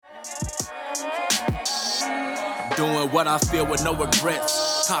Doing what I feel with no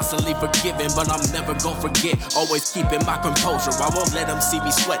regrets. Constantly forgiving, but I'm never gonna forget. Always keeping my composure. I won't let them see me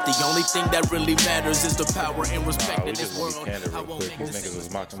sweat. The only thing that really matters is the power and respect in this world. I won't make these niggas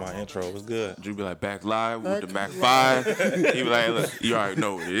was mocking my intro. It was good. Drew be like, back live with the Mac 5. He be like, look, you already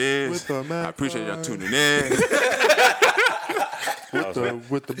know what it is. I appreciate y'all tuning in.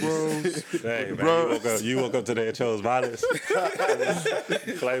 with the bros. Hey, man, you woke up today and chose violence.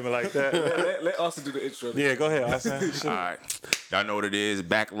 Claiming like that. Let Austin do the intro. Yeah, go ahead, Austin. All right. Y'all know what it is.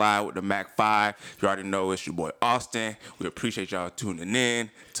 Back live with the Mac 5. You already know it's your boy Austin. We appreciate y'all tuning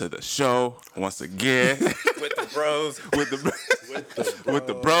in to the show once again. With the bros. with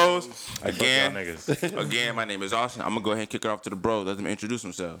the bros. Again, again, my name is Austin. I'm going to go ahead and kick it off to the bros. Let them introduce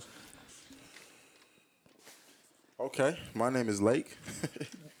themselves. Okay, my name is Lake.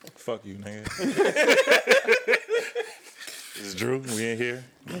 Fuck you, nigga. This is Drew. We in here.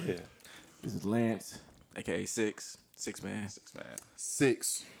 Yeah. This is Lance, a.k.a. Six Man.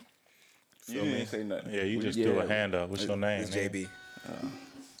 Six. You didn't say nothing. Yeah, you just threw a hand up. What's your name? It's JB.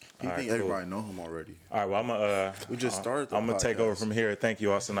 You think everybody know him already? All right, well, We just started. I'm gonna take over from here. Thank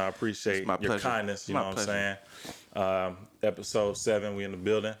you, Austin. I appreciate your pleasure. kindness. You My know what pleasure. I'm saying? Episode 7, we in the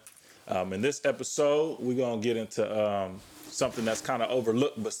building. In this episode, we're gonna get into something that's kind of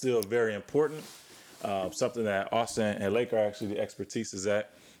overlooked but still very important. Something that Austin and Lake are actually the expertise is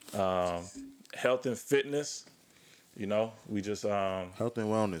at. Health and fitness. You know, we just Health and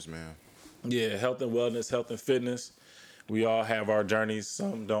wellness, man. yeah, health and wellness, health and fitness. We all have our journeys.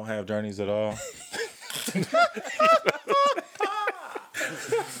 Some don't have journeys at all.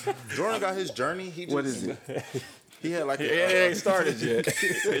 Jordan got his journey. What is it? He had like It ain't started yet.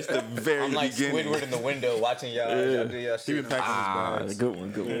 It's the very I'm like beginning. Squidward in the window watching y'all do y'all he been shit. packing his bags. Good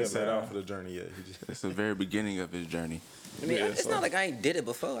one. He ain't set out for the journey yet. He just It's the very beginning of his journey. I mean, it's not like I ain't did it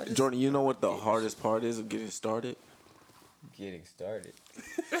before. I just Jordan, you know what the hardest part is of getting started? getting started.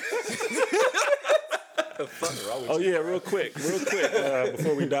 Oh yeah, real quick.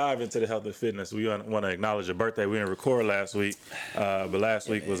 Before we dive into the health and fitness, we want to acknowledge your birthday. We didn't record last week, but last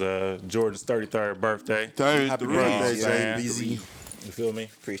week was Jordan's 33rd birthday. happy birthday, Yeah. JBZ. You feel me?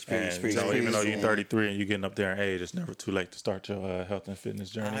 Preach. And you know, even though you're 33 and you're getting up there in age, it's never too late to start your health and fitness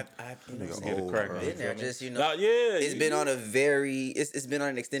journey. Get it crack. Been there, just Yeah, it's been on a it's been on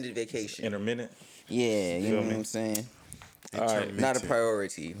an extended vacation. intermittent. Yeah, you know feel what me? I'm saying. All right, Not a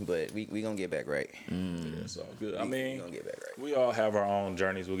priority, but we gonna get back right. it's all good. I We mean, gonna get back right. we all have our own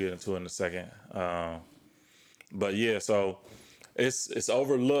journeys. We'll get into it in a second. But yeah, so it's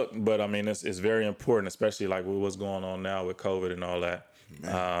overlooked, but I mean it's very important, especially like with what's going on now with COVID and all that.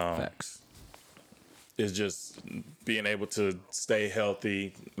 Facts. It's just being able to stay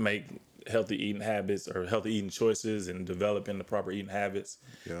healthy, make healthy eating habits or healthy eating choices, and developing the proper eating habits,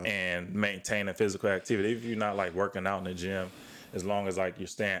 and maintaining physical activity. If you're not like working out in the gym, as long as like you're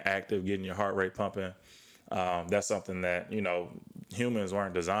staying active, getting your heart rate pumping, that's something that, you know, humans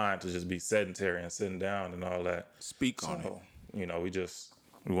weren't designed to just be sedentary and sitting down and all that. Speak on it. So, you know,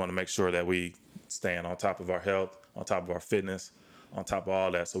 we want to make sure that we staying on top of our health, on top of our fitness, on top of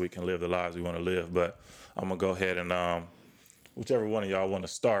all that, so we can live the lives we want to live. But I'm gonna go ahead and whichever one of y'all want to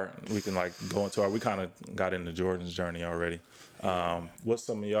start, we can like go into we kind of got into Jordan's journey already. What's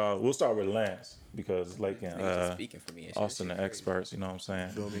some of y'all? We'll start with Lance because Lake and Speaking for me, and shit. Austin the experts. You know what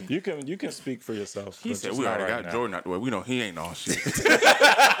I'm saying? You can speak for yourself. He but said just we not already right got now. Jordan out the way. We know he ain't on shit.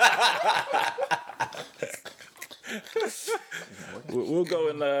 We'll go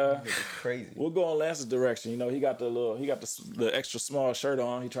in Crazy. we'll go in Lance's direction. You know, he got the extra small shirt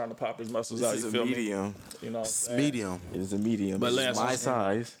on. He trying to pop his muscles out. This You is a feel me? medium. You know, what I'm saying? Medium. It is a medium. But This Lance, is my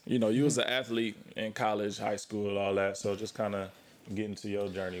size. You know, you was an athlete in college, high school, and all that. So just kind of get into your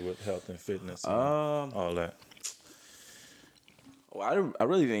journey with health and fitness, and all that. Well, I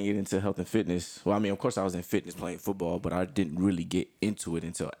really didn't get into health and fitness. Well, I mean, of course, I was in fitness playing football, but I didn't really get into it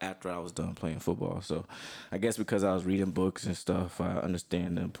until after I was done playing football. So I guess because I was reading books and stuff, I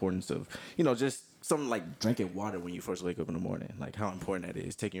understand the importance of, you know, just something like drinking water when you first wake up in the morning, like how important that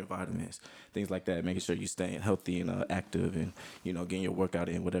is, taking your vitamins, things like that, making sure you're staying healthy and active and, you know, getting your workout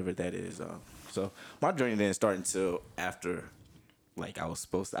in, whatever that is. So my journey didn't start until after. Like I was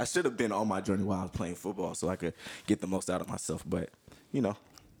supposed to. I should have been on my journey while I was playing football so I could get the most out of myself. But, you know,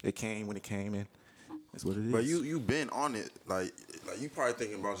 it came when it came, and that's what it is. But you been on it. Like you probably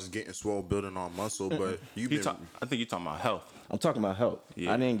thinking about just getting swole, building on muscle, but you been. I think you're talking about health. I'm talking about health.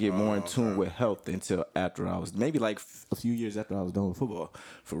 Yeah. I didn't get more in tune with health until after I was, maybe like a few years after I was done with football.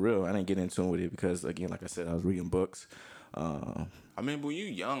 For real, I didn't get in tune with it because, again, like I said, I was reading books. I mean, when you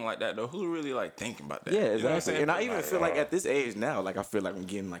young like that though, who really like thinking about that? Yeah, You know what I'm exactly. saying? And I even feel like at this age now, like I feel like I'm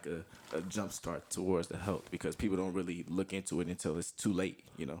getting like a jump start towards the health because people don't really look into it until it's too late.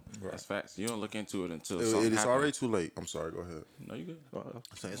 You know. That's facts. You don't look into it until It something is happens. already too late. I'm sorry. Go ahead. No, you good. I'm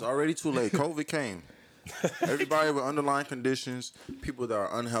saying it's already too late. COVID came. Everybody with underlying conditions, people that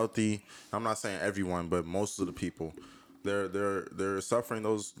are unhealthy. I'm not saying everyone, but most of the people, they're suffering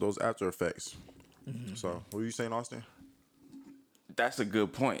those after effects. So, what were you saying, Austin? That's a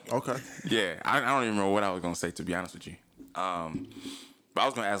good point. Okay. Yeah, I don't even remember what I was gonna say, to be honest with you. But I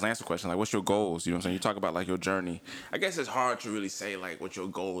was gonna ask Lance a question, like, what's your goals? You know what I'm saying? You talk about like your journey. I guess it's hard to really say like what your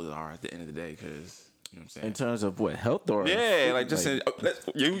goals are at the end of the day, because you know what I'm saying. In terms of what, health or Yeah, like just like,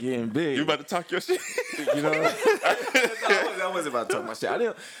 you getting big. You about to talk your shit? You know, I wasn't about to talk my shit.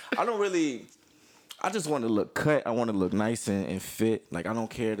 I don't really. I just want to look cut. I want to look nice and fit. Like I don't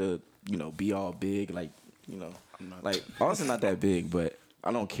care to be all big. Like like Austin's not that big, but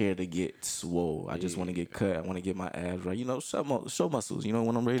I don't care to get swole. I just want to get cut. I want to get my abs right. Show muscles. When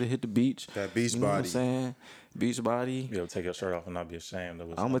I'm ready to hit the beach. That beach What I'm body. saying? Beach body. Be able to take your shirt off and not be ashamed of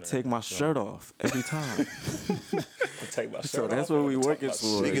what's I'm gonna under take it. my shirt off every time. Take my shirt So that's off what and we talk working about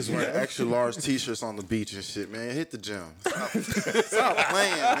for. shit. Niggas wearing extra large t-shirts on the beach and shit, man. Hit the gym. Stop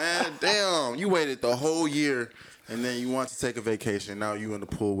playing, man. Damn, you waited the whole year and then you want to take a vacation. Now you in the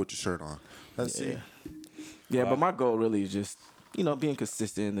pool with your shirt on. Let's see. Yeah, but my goal really is just being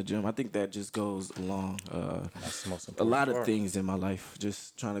consistent in the gym. I think that just goes along That's the most a important lot of part. things in my life.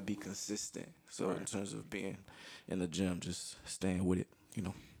 Just trying to be consistent. So in terms of being in the gym, just staying with it.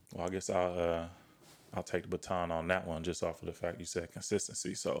 Well, I guess I'll take the baton on that one just off of the fact you said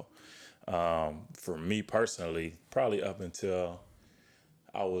consistency. So for me personally, probably up until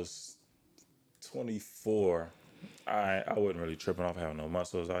I was 24, I wasn't really tripping off having no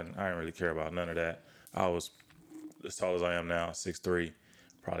muscles. I didn't really care about none of that. I was as tall as I am now, 6'3",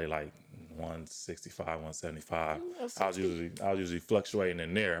 probably like 165, 175. I was usually fluctuating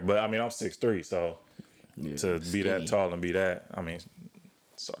in there. But I mean, I'm 6'3", so to be that tall and be that, I mean,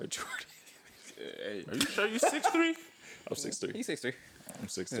 sorry, Jordan. Hey, are you sure you 6'3"? I'm 6'3". He's 6'3". I'm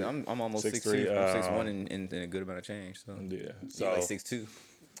 6'3". Yeah, I'm almost 6'3", 6'2". I'm 6'1" in a good amount of change. So Yeah. so So like 6'2".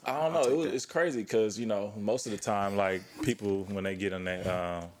 I don't know. It's crazy because most of the time, like people when they get in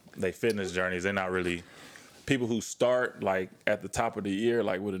their fitness journeys, they're not really people who start like at the top of the year,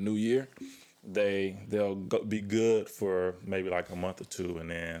 like with a new year. They'll be good for maybe like a month or two,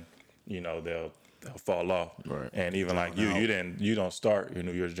 and then they'll fall off. Right. And even like you don't start your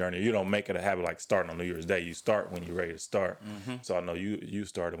New Year's journey. You don't make it a habit like starting on New Year's Day. You start when you're ready to start. So I know you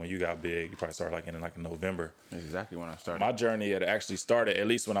started when you got big. You probably started like in November. That's exactly when I started. My journey had actually started at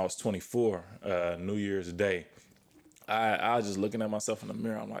least when I was 24, New Year's Day. I was just looking at myself in the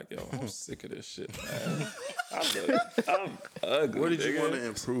mirror. I'm like, yo, I'm sick of this shit, man. I'm ugly. Where did you nigga. want to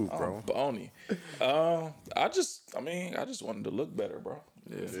improve, bro? I'm bony. I just wanted to look better, bro.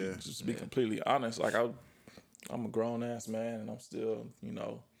 Yeah. Just to be completely honest, like I'm a grown ass man, and I'm still,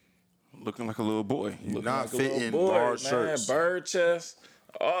 looking like a little boy. You're looking not like a fit little in boy, large man, shirts. bird chest,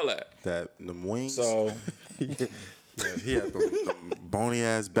 all that. Them wings. So yeah, he had them bony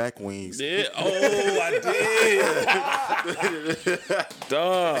ass back wings. yeah, I did.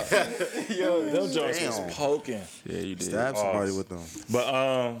 Dog, them joints was poking. Yeah, you did. Stab somebody with them.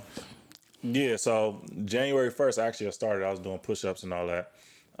 But yeah. So January 1st, I was doing push-ups and all that.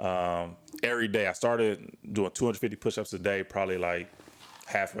 Every day, I started doing 250 push-ups a day. Probably like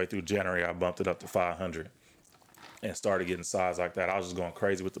halfway through January, I bumped it up to 500, and started getting size like that. I was just going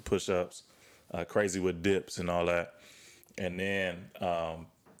crazy with the push-ups, crazy with dips and all that. And then how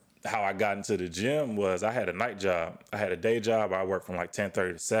I got into the gym was I had a night job. I had a day job. I worked from like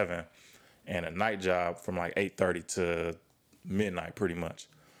 10:30 to 7, and a night job from like 8:30 to midnight, pretty much.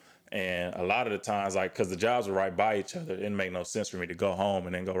 And a lot of the times, like, because the jobs were right by each other, it didn't make no sense for me to go home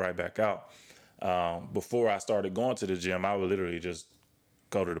and then go right back out. Before I started going to the gym, I would literally just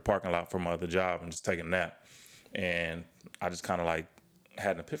go to the parking lot from my other job and just take a nap. And I just kind of like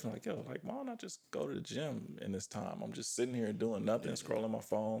had an epiphany, like, yo, like, why don't I just go to the gym in this time? I'm just sitting here doing nothing, scrolling my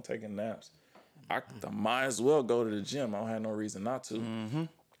phone, taking naps. I might as well go to the gym. I don't have no reason not to.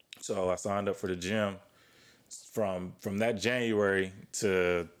 So I signed up for the gym. From that January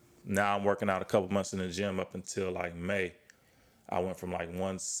to now, I'm working out a couple months in the gym up until like May. I went from like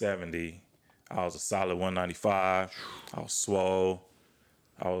 170. I was a solid 195. I was swole.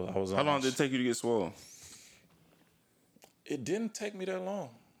 I was. How long did it take you to get swole? It didn't take me that long,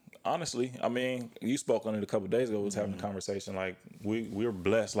 honestly. I mean, you spoke on it a couple of days ago. We was having a conversation. Like we're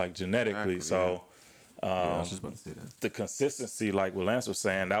blessed, like genetically. Exactly, So I was just about to say that. the consistency, like what Lance was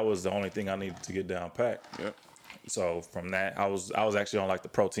saying, that was the only thing I needed to get down pat. Yep. So from that, I was actually on like the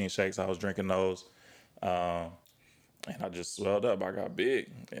protein shakes. I was drinking those, and I just swelled up. I got big,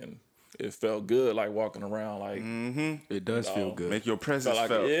 and it felt good, like walking around. Like It does feel good. Make your presence like,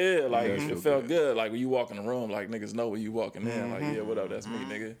 felt. yeah, like it felt good. Like when you walk in the room, like niggas know when you walking in. Like, yeah, what up? That's me,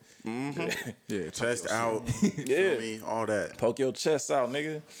 nigga. Yeah, Chest out. Yeah. Me, all that. Poke your chest out,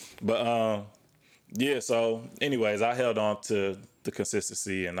 nigga. But yeah. So, anyways, I held on to the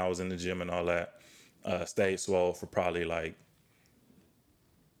consistency, and I was in the gym and all that. Stayed swole for probably like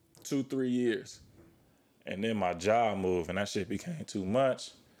 2-3 years, and then my job moved, and that shit became too much,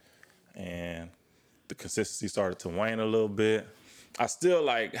 and the consistency started to wane a little bit. I still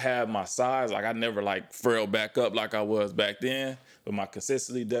like had my size, like I never like frailed back up like I was back then, but my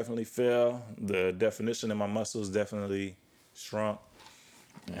consistency definitely fell. The definition in my muscles definitely shrunk,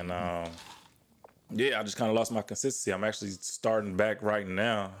 and yeah, I just kind of lost my consistency. I'm actually starting back right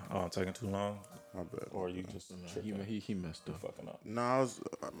now. Oh, I'm taking too long. My bad. Or you just tripping? he messed up. Fucking up. No, I was.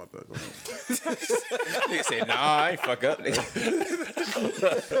 My bad. Go ahead. Nigga said, nah, I ain't fuck up.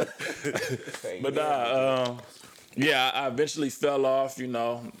 But yeah, I eventually fell off. You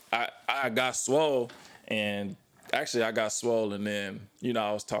know, I got swole, and actually I got swole, and then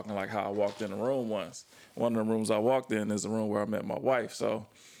I was talking like how I walked in a room once. One of the rooms I walked in is the room where I met my wife. So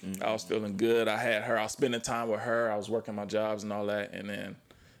I was feeling good. I had her. I was spending time with her. I was working my jobs and all that, and then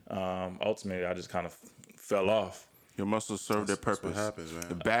ultimately I just kind of fell off. Your muscles serve their purpose. What happens, man?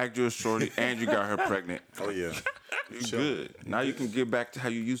 The bagged you a shorty, and you got her pregnant. Oh yeah. You good. Now you can get back to how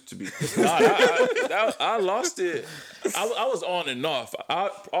you used to be. I lost it. I was on and off.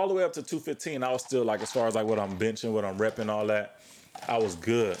 All the way up to 215. I was still like, as far as like what I'm benching, what I'm repping, all that, I was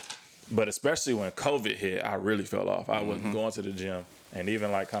good. But especially when COVID hit, I really fell off. I wasn't going to the gym. And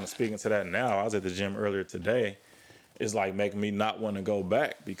even like kind of speaking to that now, I was at the gym earlier today. It's like making me not want to go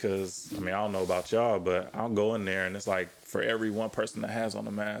back because, I mean, I don't know about y'all, but I'll go in there and it's like for every one person that has on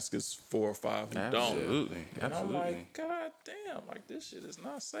a mask, it's 4 or 5 who don't. Absolutely. And I'm like, God damn, like this shit is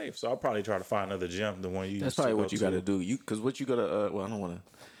not safe. So I'll probably try to find another gym, the one you That's used to probably go what you to. got to do. Because what you got to, well, I don't want to.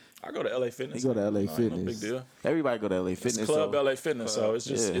 I go to LA Fitness. You go to LA No, Fitness. No big deal. Everybody go to LA Fitness. It's Club so, LA Fitness, so it's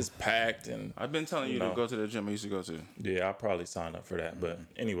just yeah. it's packed and I've been telling you to go to the gym I used to go to. yeah, I'll probably sign up for that. But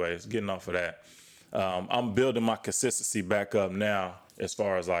anyways, getting off of that, I'm building my consistency back up now as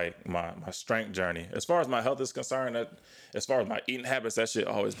far as like my strength journey. As far as my health is concerned, as far as my eating habits, that shit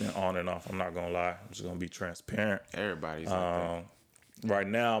always been on and off. I'm not gonna lie. I'm just gonna be transparent. Everybody's like that. Right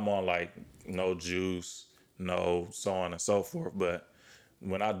now I'm on like no juice, no so on and so forth. But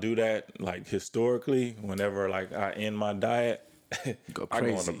when I do that, like historically, whenever like I end my diet, I go on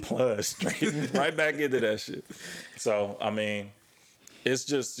the plunge straight right back into that shit. So I mean, it's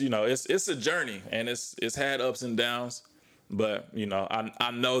just it's a journey and it's had ups and downs, but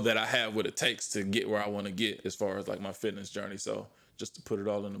I know that I have what it takes to get where I want to get as far as like my fitness journey. So just to put it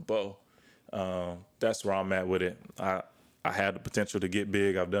all in a bow, that's where I'm at with it. I had the potential to get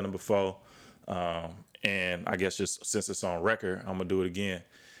big. I've done it before. And I guess just since it's on record, I'm gonna do it again.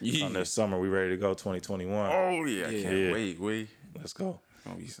 On this summer, we ready to go 2021. Oh yeah, I can't wait. Let's go.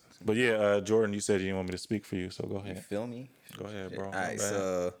 Oh, But yeah, Jordan, you said you didn't want me to speak for you, so go ahead. You feel me? Go ahead, bro. All right,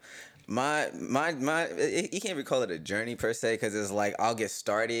 so my you can't really call it a journey per se because it's like I'll get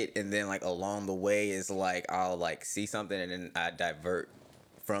started and then like along the way is like I'll like see something and then I divert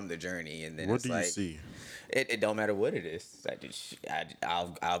from the journey and then What it's do like, you see? It don't matter what it is.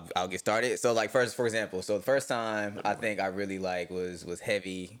 I'll get started. So like for example, so the first time I think I really like was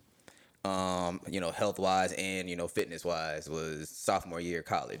heavy, health wise and fitness wise was sophomore year of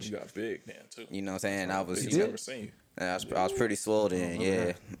college. You got big then too. You know what I'm saying? I was He's never seen you. I was pretty swole then.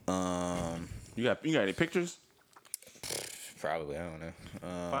 Yeah. You got any pictures? Probably I don't know.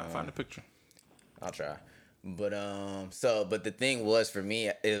 Find a picture. I'll try. But but the thing was for me,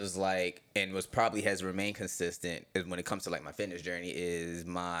 it was like, and was probably has remained consistent is when it comes to like my fitness journey is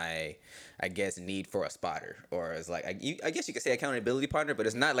my, I guess, need for a spotter, or it's like I guess you could say accountability partner, but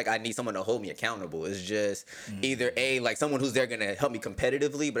it's not like I need someone to hold me accountable. It's just either like someone who's there gonna help me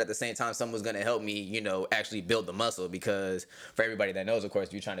competitively, but at the same time someone's gonna help me, actually build the muscle. Because for everybody that knows, of course,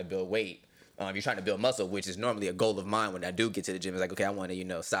 if you're trying to build weight, you're trying to build muscle, which is normally a goal of mine when I do get to the gym. It's like, okay, I want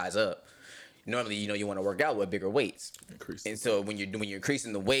to size up. Normally, you want to work out with bigger weights. And so when you're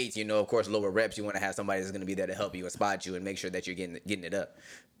increasing the weights, of course, lower reps, you want to have somebody that's going to be there to help you and spot you and make sure that you're getting it up.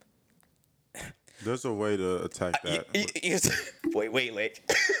 There's a way to attack that. Wait, Lake.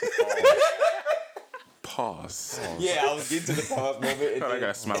 Pause. Yeah, I was getting to the pause moment. And I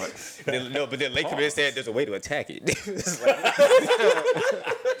gotta smile it. but then Lake come in and said there's a way to attack it.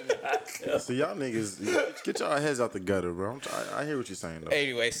 So y'all niggas, get y'all heads out the gutter, bro. I hear what you're saying, though.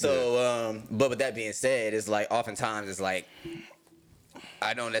 Anyway, so but with that being said, it's like oftentimes it's like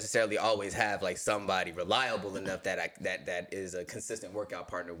I don't necessarily always have like somebody reliable enough that is a consistent workout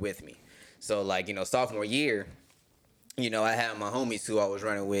partner with me. So like, you know, sophomore year, you know, I had my homies who I was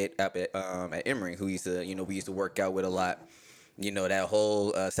running with up at Emory, who used to, you know, we used to work out with a lot, you know, that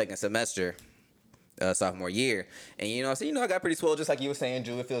whole second semester, sophomore year. And, you know, so, you know, I got pretty swole, just like you were saying,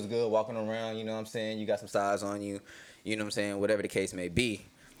 Drew. It feels good walking around, you know what I'm saying? You got some size on you, you know what I'm saying? Whatever the case may be.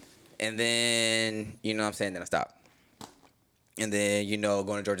 And then, you know what I'm saying? Then I stopped. And then, you know,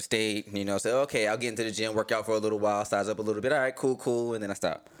 going to Georgia State, you know, say, okay, I'll get into the gym, work out for a little while, size up a little bit. All right, cool. And then I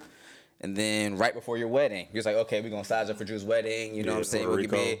stopped. And then right before your wedding, you're like, okay, we're going to size up for Drew's wedding. You know what I'm saying? We'll get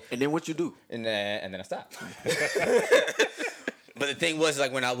big. And then what you do? And then I stopped. But the thing was,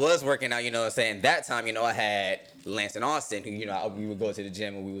 like, when I was working out, you know what I'm saying, that time, you know, I had Lance and Austin, who, you know, we would go to the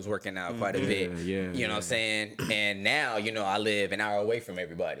gym and we was working out quite a bit. You know what I'm saying? And now, you know, I live an hour away from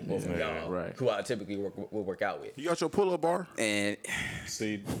everybody, both of y'all, who I typically will work out with. You got your pull-up bar? And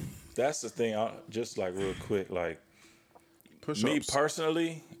See, that's the thing. Just like real quick, like Push-ups. me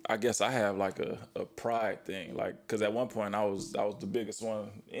personally, I guess I have like a pride thing, like because at one point I was the biggest one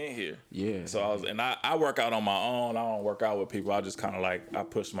in here. Yeah. So I work out on my own. I don't work out with people. I just kind of like I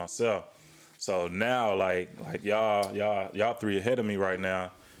push myself. So now like y'all three ahead of me right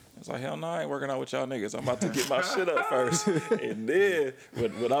now. It's like, hell no, I ain't working out with y'all niggas. I'm about to get my shit up first. And then,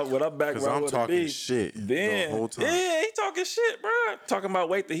 when I'm back around with talking the beat, shit then, the whole time. Yeah, he talking shit, bro. Talking about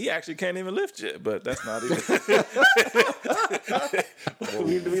weight that he actually can't even lift yet. But that's not even.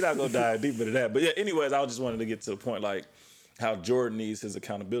 we not going to dive deeper to that. But yeah, anyways, I just wanted to get to the point, like, how Jordan needs his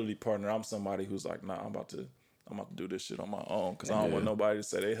accountability partner. I'm somebody who's like, nah, I'm about to do this shit on my own because I don't want nobody to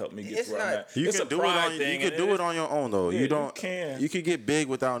say they helped me get to where I'm at. You It's can a do it pride on thing, you can and do it on your own though. Yeah, You don't. you can. You can get big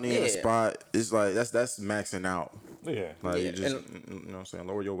without needing a spot. It's like that's maxing out. Yeah. Like you just you know what I'm saying,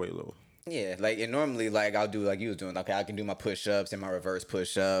 lower your weight a little. yeah, like, and normally, like, I'll do like you was doing. Okay, I can do my push-ups and my reverse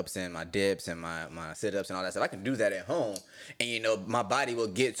push-ups and my dips and my sit-ups and all that stuff. I can do that at home, and you know, my body will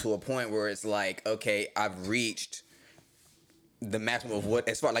get to a point where it's like, okay, I've reached the maximum of what,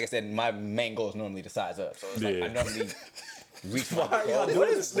 as far, like I said, my main goal is normally to size up. So it's like I normally reach my goal. What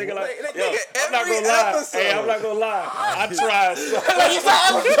is this nigga like? Yo, nigga, I'm not every gonna lie. episode. Hey, I'm not gonna lie. I tried.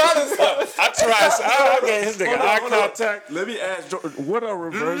 I tried. I gave his nigga eye contact. Let me ask Jordan, what are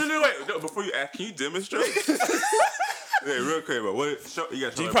reverse? No, wait. No, before you ask, can you demonstrate? Hey, real quick, but what? You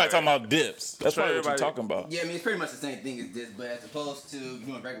got. You probably talking about dips. That's probably what you're talking about. Yeah, I mean, it's pretty much the same thing as this, but as opposed to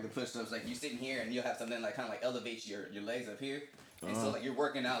doing regular push-ups, like you sitting here and you'll have something like kind of like elevates your legs up here. And so like you're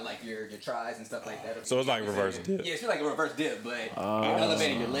working out like your tris and stuff like that. So it's like reverse dip. Yeah, it's like a reverse dip, but you're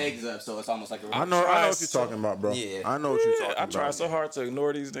elevating your legs up, so it's almost like a reverse I know what you're talking about, bro. Yeah. I know what you're talking I about. try so hard to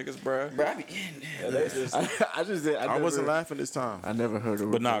ignore these niggas, bro. Bro, I be I wasn't laughing this time. I never heard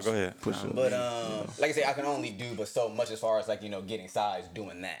of But nah, go ahead. push up. But like I say, I can only do but so much as far as like, you know, getting size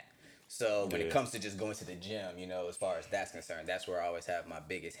doing that. So when it comes to just going to the gym, you know, as far as that's concerned, that's where I always have my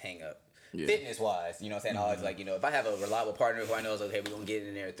biggest hang up. Fitness wise, you know what I'm saying? I always like, you know, if I have a reliable partner who I know is okay, we're gonna get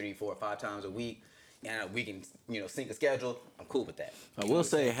in there 3, 4, 5 times a week, and we can, you know, sync a schedule, I'm cool with that. I will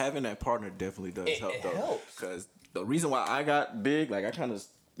say having that partner definitely does help it though. helps. Because the reason why I got big, like I kind of,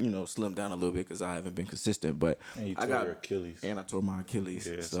 you know, slimmed down a little bit because I haven't been consistent. But And you I tore got your Achilles. and I tore my Achilles.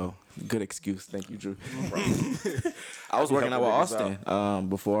 Yeah, so good excuse. Thank you, Drew. I was working out with Austin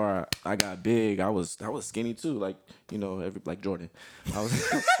before I got big. I was skinny too, like, you know, like Jordan. I was.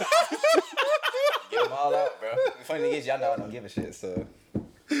 Get them all out, bro. The funny thing is, y'all know I don't give a shit, so.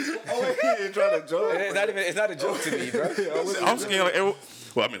 Oh, he ain't trying to joke. It's not a joke to me, bro. I'm scared. Like,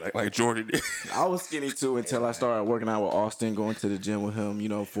 well, I mean, like Jordan did. I was skinny too until I started working out with Austin, going to the gym with him, you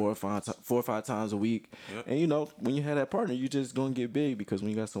know, 4 or 5 times a week. Yep. And you know, when you have that partner, you just gonna get big because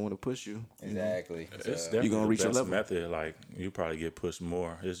when you got someone to push you, Exactly. It's So, definitely gonna reach the a best level. method. Like you probably get pushed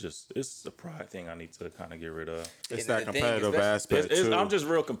more. It's a pride thing I need to kind of get rid of. It's And that the thing, competitive especially- aspect too. I'm just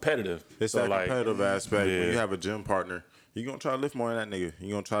real competitive. It's So, that like, competitive aspect. yeah. When you have a gym partner, you're gonna try to lift more than that nigga.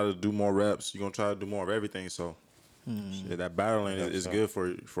 You're gonna try to do more reps. You're gonna try to do more of everything. So shit, that battling is good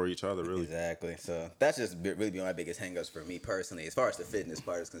for each other, really. Exactly. So that's just really been my biggest hangups for me personally, as far as the fitness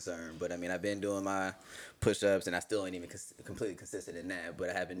part is concerned. But I mean, I've been doing my push-ups, and I still ain't even completely consistent in that. But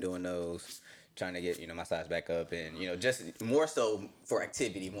I have been doing those, trying to get, you know, my size back up, and you know, just more so for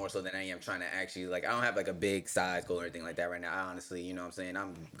activity, more so than I am trying to actually, like, I don't have like a big size goal or anything like that right now. I honestly, you know what I'm saying,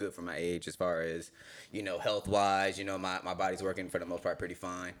 I'm good for my age as far as, you know, health wise. You know, my body's working for the most part pretty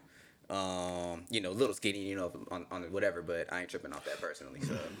fine. You know, a little skinny, you know, on whatever, but I ain't tripping off that personally.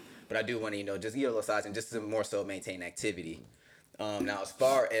 So, but I do want to, you know, just get a little size and just to more so maintain activity. Now, as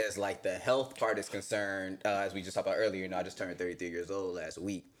far as like the health part is concerned, as we just talked about earlier, I just turned 33 years old last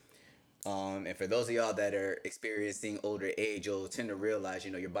week. And for those of y'all that are experiencing older age, you'll tend to realize,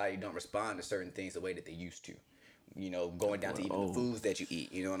 your body don't respond to certain things the way that they used to. Going down to even the foods that you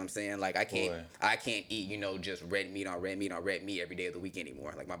eat. You know what I'm saying? Like I can't eat, just red meat on red meat on red meat every day of the week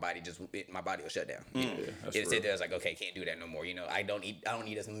anymore. Like my body will shut down. It said there's like, okay, can't do that no more. I don't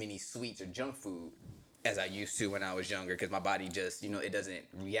eat as many sweets or junk food as I used to when I was younger, because my body just, it doesn't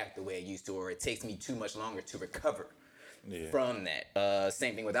react the way it used to, or it takes me too much longer to recover from that.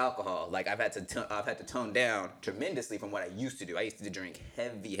 Same thing with alcohol. Like I've had to tone down tremendously from what I used to do. I used to drink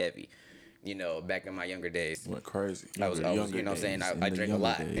heavy. Back in my younger days. Went crazy. I was you know what I'm saying? I drink a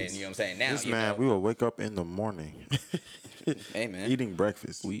lot. Days. And you know what I'm saying? Now, this man, we will wake up in the morning. Hey, man. Eating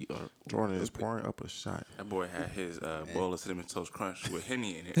breakfast. Jordan is pouring up a shot. That boy had his bowl of Cinnamon Toast Crunch with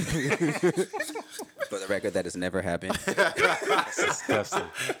Henny in it. For the record, that has never happened. That's disgusting.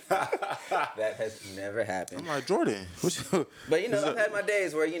 That has never happened. I'm like, Jordan. But, I've had my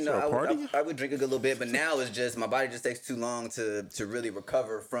days where, I would drink a good little bit, but now it's just, my body just takes too long to really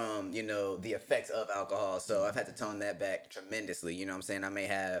recover from, the effects of alcohol. So I've had to tone that back tremendously. You know what I'm saying? I may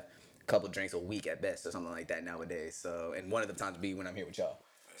have a couple drinks a week at best or something like that nowadays. So, and one of the times be when I'm here with y'all.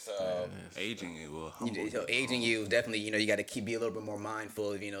 So aging it will aging you definitely, you got to be a little bit more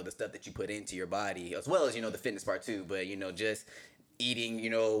mindful of, the stuff that you put into your body, as well as, the fitness part too. But, just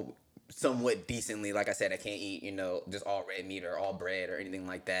eating, somewhat decently. Like I said, I can't eat, just all red meat or all bread or anything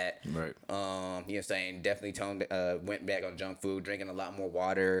like that. Right. You know what I'm saying? Definitely went back on junk food, drinking a lot more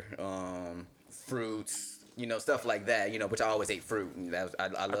water, fruits, stuff like that, which I always ate fruit.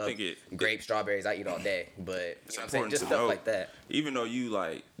 I love grapes, strawberries, I eat all day. But, it's what I'm saying? important Just to stuff know, like that. even though you,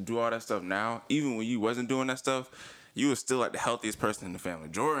 like, do all that stuff now, even when you wasn't doing that stuff, you were still, like, the healthiest person in the family.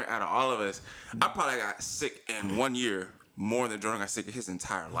 Jordan, out of all of us, I probably got sick in 1 year more than Jordan got sick in his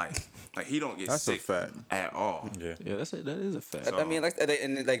entire life. Like, he don't get sick at all. Yeah, that is a fact. So, I mean,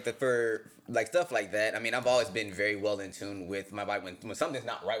 for stuff like that, I mean, I've always been very well in tune with my body. When something's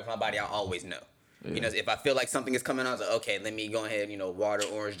not right with my body, I always know. Yeah. If I feel like something is coming on, I was like, okay, let me go ahead, water,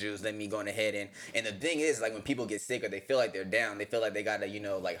 orange juice, let me go ahead and the thing is, like, when people get sick or they feel like they're down, they feel like they gotta,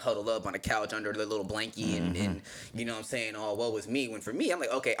 like, huddle up on a couch under the little blankie and you know what I'm saying, oh, what was me? When for me, I'm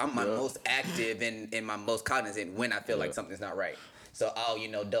like, okay, I'm my most active and my most cognizant when I feel like something's not right. So I'll,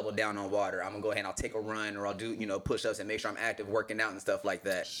 double down on water. I'm gonna go ahead and I'll take a run, or I'll do, push-ups and make sure I'm active, working out and stuff like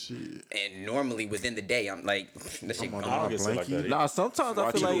that. Shit. And normally within the day, I'm like, this shit gone. I don't get sick like that. Nah, sometimes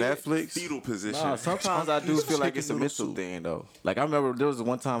I feel like Netflix Fetal position. Nah, sometimes I do feel like it's a mental thing though. Like I remember there was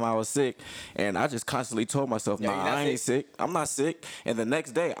one time I was sick, and I just constantly told myself, "Nah, I ain't sick. I'm not sick." And the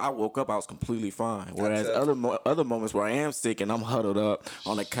next day, I woke up, I was completely fine. Whereas other moments where I am sick and I'm huddled up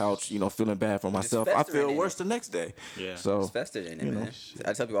on the couch, feeling bad for myself, I feel worse the next day. Yeah, so it's festered in it, man.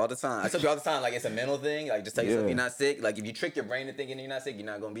 I tell people all the time. Like, it's a mental thing. Like, just tell yourself you're not sick. Like, if you trick your brain into thinking you're not sick, you're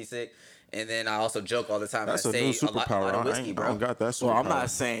not gonna be sick. And then I also joke all the time. That's I say a new superpower. lot of whiskey, I don't got that superpower. Well, I'm not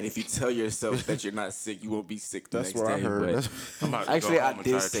saying if you tell yourself that you're not sick, you won't be sick the That's next what day. I heard. Actually, I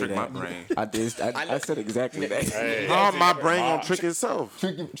did say that. I said exactly that. Hey, How my brain gonna trick itself?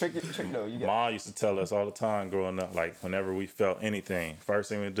 Trick. No, you got. Mom used to tell us all the time growing up, like whenever we felt anything, first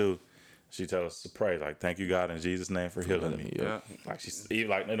thing we do, she tell us to pray, like, thank you, God, in Jesus' name for healing me. Yeah. Like,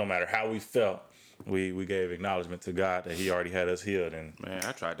 it don't matter how we felt, we gave acknowledgement to God that He already had us healed. And Man,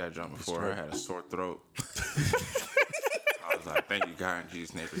 I tried that jump before. I had a sore throat. I was like, thank you, God, in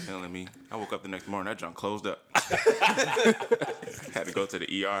Jesus' name for healing me. I woke up the next morning, that jump closed up. Had to go to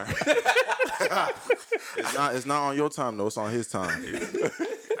the ER. It's not on your time though. It's on his time.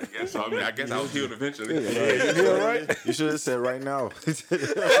 I guess so. I guess I was healed eventually. You all right? You should have said right now.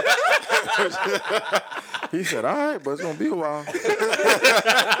 He said, all right, but it's going to be a while.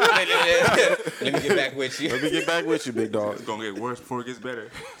 Let me get back with you. Let me get back with you, big dog. It's going to get worse before it gets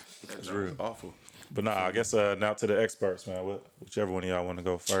better. That's real awful. But nah, I guess now to the experts, man. Whichever one of y'all want to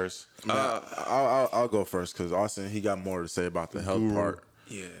go first. I'll go first because Austin, he got more to say about the health part.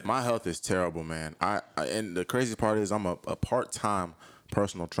 Yeah. My health is terrible, man. And the crazy part is I'm a part-time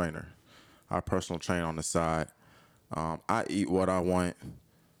personal trainer. I personal train on the side. I eat what I want.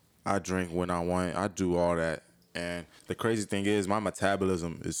 I drink when I want. I do all that. And the crazy thing is my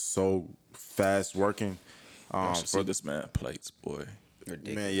metabolism is so fast working. For this man plates, boy.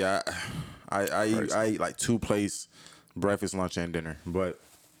 Ridiculous. Man, yeah, I eat like 2 plates, breakfast, lunch, and dinner. But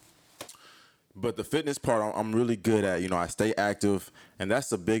the fitness part, I'm really good at. I stay active, and that's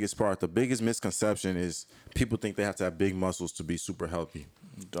the biggest part. The biggest misconception is people think they have to have big muscles to be super healthy.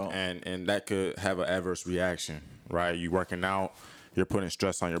 Don't. And that could have an adverse reaction, right? You working out, you're putting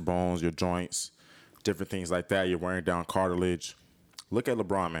stress on your bones, your joints, different things like that. You're wearing down cartilage. Look at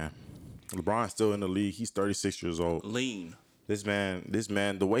LeBron, man. LeBron's still in the league. He's 36 years old. Lean. This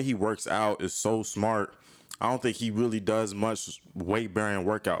man, the way he works out is so smart. I don't think he really does much weight-bearing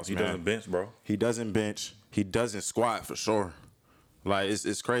workouts, He man. doesn't bench, bro. He doesn't bench. He doesn't squat for sure. Like,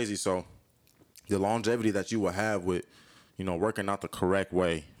 it's crazy. So, the longevity that you will have with, working out the correct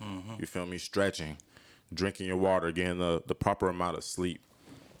way, you feel me, stretching, drinking your water, getting the proper amount of sleep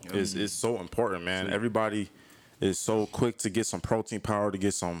is so important, man. Everybody is so quick to get some protein powder, to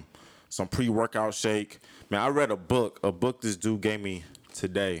get some pre-workout shake. Man, I read a book this dude gave me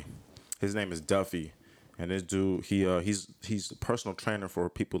today. His name is Duffy. And this dude, he's a personal trainer for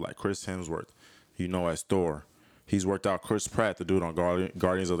people like Chris Hemsworth, as Thor. He's worked out Chris Pratt, the dude on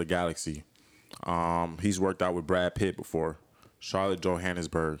Guardians of the Galaxy. He's worked out with Brad Pitt before, Charlotte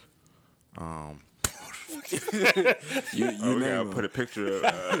Johannesburg. You gotta put a picture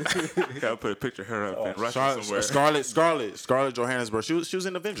of her up in Russia somewhere. Scarlett Johannesburg. She was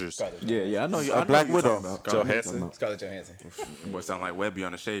in Avengers. Yeah, I know. I know Black who you're talking Widow. about. Johansson. Scarlett Johansson. Boy, sound like Webby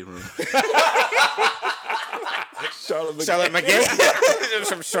on the Shade Room. Charlotte McGee.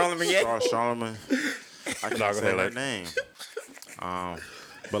 From Charlotte McGee. Charlemagne. I can't say her name.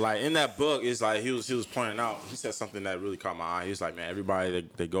 But like in that book, it's like he was pointing out. He said something that really caught my eye. He's like, man, everybody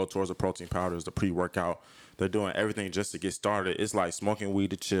they go towards the protein powders, the pre-workout. They're doing everything just to get started. It's like smoking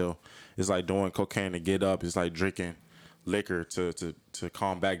weed to chill. It's like doing cocaine to get up. It's like drinking liquor to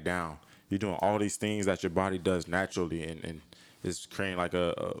calm back down. You're doing all these things that your body does naturally, and it's creating like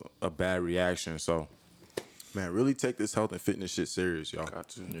a bad reaction. So, man, really take this health and fitness shit serious, y'all. Got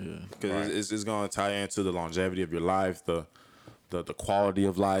to. Yeah. Because it's going to tie into the longevity of your life, the quality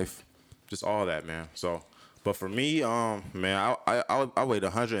of life, just all that, man. So, but for me, man, I weighed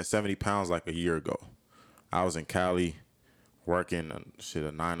 170 pounds like a year ago. I was in Cali working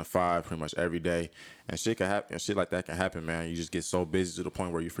a 9 to 5 pretty much every day, and shit can happen. Shit like that can happen, man. You just get so busy to the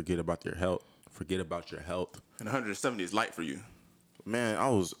point where you forget about your health. And 170 is light for you. Man, I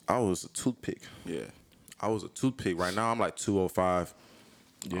was a toothpick. Yeah. I was a toothpick. Right now, I'm like 205.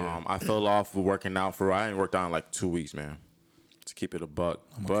 Yeah. I fell off with working out I ain't worked out in like 2 weeks, man. To keep it a buck.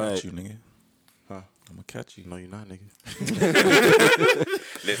 I'm gonna catch you, nigga. Huh? I'm gonna catch you. No, you're not, nigga.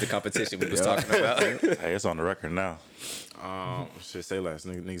 There's the competition we was talking about. Hey, it's on the record now. Shit, say less.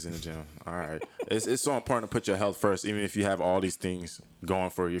 Niggas in the gym. All right. It's so important to put your health first, even if you have all these things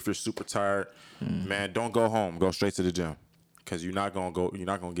going for you. If you're super tired, man, don't go home. Go straight to the gym, because you're not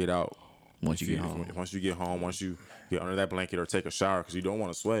gonna get out Once you get home. Once you get home, once you get under that blanket or take a shower, because you don't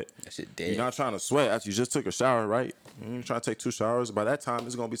want to sweat. That shit dead. You're not trying to sweat after you just took a shower, right? You're trying to take 2 showers. By that time,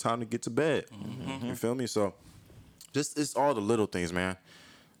 it's gonna be time to get to bed. You feel me? So, it's all the little things, man.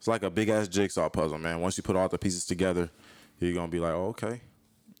 It's like a big ass jigsaw puzzle, man. Once you put all the pieces together, you're gonna be like, oh, okay.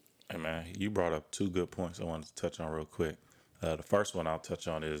 Hey, man, you brought up 2 good points I wanted to touch on real quick. The first one I'll touch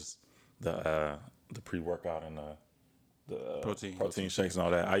on is the pre-workout and the protein shakes and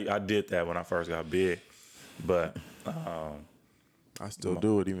all that. I did that when I first got big, but I still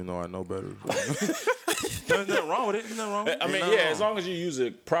do it, even though I know better. There's nothing wrong with it. There's nothing wrong with it. I mean, yeah, as long as you use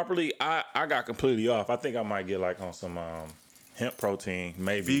it properly. I got completely off. I think I might get like on some hemp protein,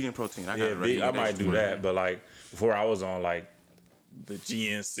 maybe Vegan protein. I might do that. But like before, I was on like the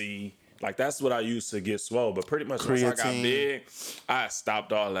GNC. Like that's what I used to get swole. But pretty much once I got Creatine. big, I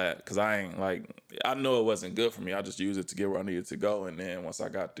stopped all that because I ain't like I know it wasn't good for me. I just used it to get where I needed to go, and then once I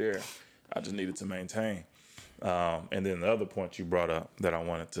got there, I just needed to maintain. And then the other point you brought up that I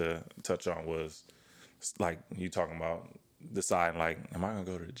wanted to touch on was like you talking about deciding like, am I gonna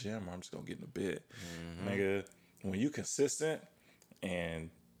go to the gym or I'm just gonna get in the bed? Nigga, when you consistent and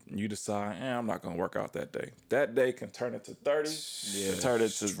you decide, I'm not gonna work out that day. That day can turn into 30, can turn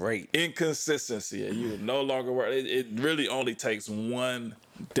into straight inconsistency. And you will no longer work. It really only takes one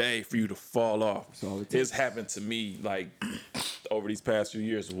day for you to fall off. It's happened to me like over these past few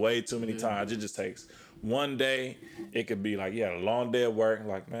years way too many times. It just takes one day. It could be like, a long day at work.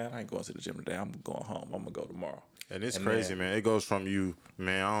 Like, man, I ain't going to the gym today. I'm going home. I'm going to go tomorrow. And it's crazy, man. It goes from you,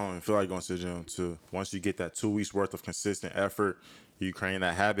 man, I don't even feel like going to the gym, to once you get that 2 weeks worth of consistent effort, you create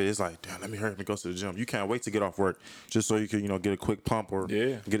that habit. It's like, damn, let me hurry up and go to the gym. You can't wait to get off work just so you can, get a quick pump or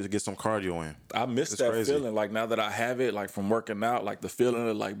get some cardio in. I miss that feeling. Like now that I have it, like from working out, like the feeling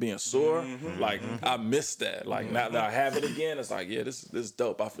of like being sore, like I miss that. Like now that I have it again, it's like, this is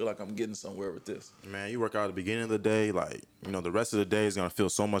dope. I feel like I'm getting somewhere with this. Man, you work out at the beginning of the day, like, the rest of the day is going to feel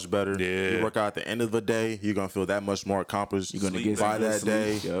so much better. Yeah. You work out at the end of the day, you're going to feel that much more accomplished. You're gonna get by some good that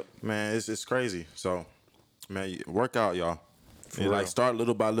day. sleep. Yep. Man, it's crazy. So, man, work out, y'all. real. Like start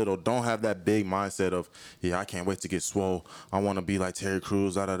little by little. Don't have that big mindset of, I can't wait to get swole. I want to be like Terry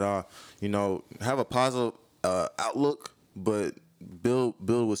Crews, Have a positive outlook, but build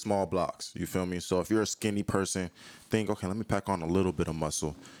with small blocks. You feel me? So if you're a skinny person, think, okay, let me pack on a little bit of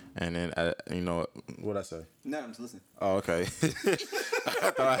muscle, and then what I say? No, I'm just listening. Oh, okay.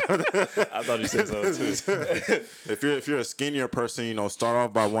 I thought you said so too. If you're a skinnier person, start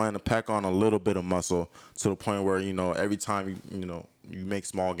off by wanting to pack on a little bit of muscle to the point where every time you make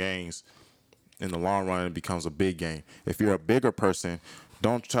small gains, in the long run it becomes a big gain. If you're a bigger person,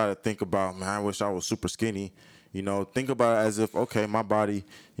 don't try to think about, man, I wish I was super skinny. Think about it as if, okay, my body,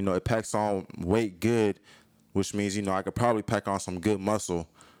 it packs on weight good, which means I could probably pack on some good muscle,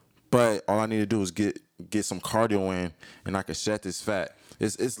 but all I need to do is get some cardio in, and I can shed this fat.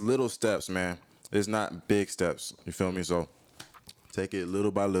 It's little steps, man. It's not big steps. You feel me? So take it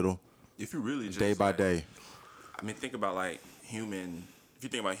little by little, If you really just day by day. I mean, think about if you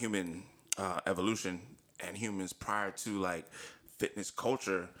think about human evolution and humans prior to fitness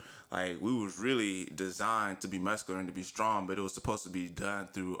culture, we was really designed to be muscular and to be strong, but it was supposed to be done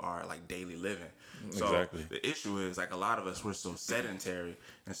through our daily living. So Exactly. the issue is a lot of us, we're so sedentary,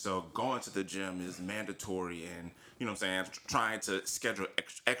 and so going to the gym is mandatory, and trying to schedule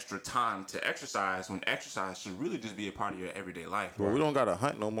extra time to exercise when exercise should really just be a part of your everyday life. Well, we don't gotta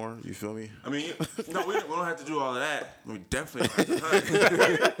hunt no more. You feel me? I mean, no, we don't have to do all of that. We definitely don't have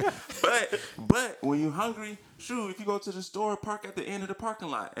to hunt. but when you're hungry, shoot, if you go to the store, park at the end of the parking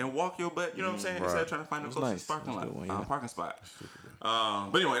lot and walk your butt, you know what I'm saying? Right. Instead of trying to find the closest nice. parking That's a lot, good one, yeah. parking spot.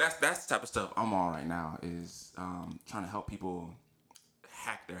 But anyway, that's the type of stuff I'm on right now, is trying to help people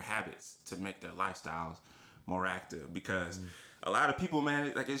hack their habits to make their lifestyles more active, because a lot of people,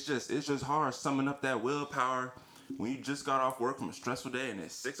 man, it's just hard summing up that willpower when you just got off work from a stressful day and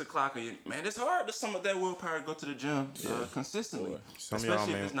it's 6 o'clock, and it's hard to sum up that willpower to go to the gym consistently, Some of y'all,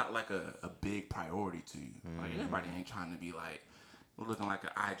 especially if man. it's not a big priority to you. Everybody ain't trying to be we're looking like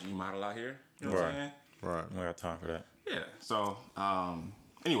an IG model out here. You know what I'm saying? Right. I got time for that. Yeah. So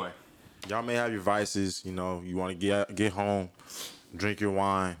anyway. Y'all may have your vices. You want to get home, drink your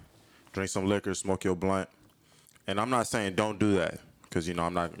wine, drink some liquor, smoke your blunt. And I'm not saying don't do that, because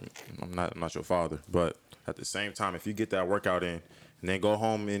I'm not your father. But at the same time, if you get that workout in and then go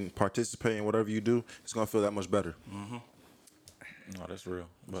home and participate in whatever you do, it's gonna feel that much better. Mm-hmm. No, that's real.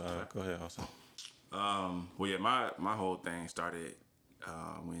 But go ahead, Austin. Well, yeah, my whole thing started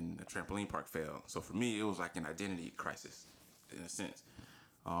when the trampoline park failed. So for me, it was like an identity crisis, in a sense.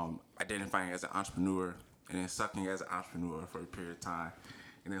 Identifying as an entrepreneur and then sucking as an entrepreneur for a period of time.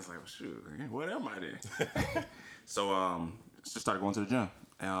 And then it's like, well, shoot, what am I then? So just started going to the gym.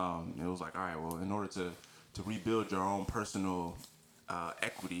 It was like, all right, well, in order to rebuild your own personal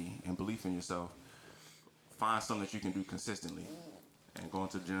equity and belief in yourself, find something that you can do consistently. And going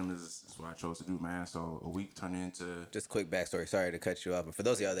to the gym is what I chose to do, man. So a week turned into... Just a quick backstory. Sorry to cut you off. But for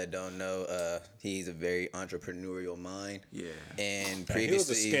those of y'all that don't know, he's a very entrepreneurial mind. Yeah. And He was a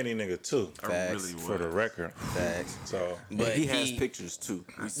previously... skinny nigga too. I really was. For the record. Facts. So But he has pictures too.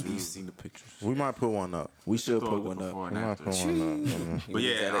 We've seen the pictures. We might put one up. We should Throw put the one before up. and We might after. put one up. But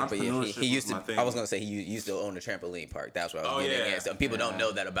yeah, entrepreneurship he used was my to. thing. I was gonna say he used to own a trampoline park. That's what I was Oh, getting yeah. at. Some people don't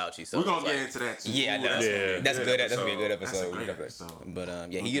know that about you. So We're gonna it's get into that too. Yeah, Ooh, no, Yeah. that's good. That's gonna be a good That's a episode. great episode. But yeah,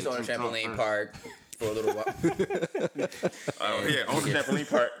 he We'll used to get own a you drunk trampoline first. park for a little while. On the trampoline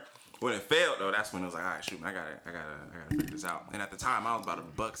park. When it failed though, that's when it was like, all right, shoot, man, I gotta figure this out. And at the time, I was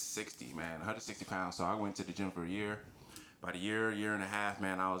about $160, man, 160 pounds. So I went to the gym for a year. About a year and a half,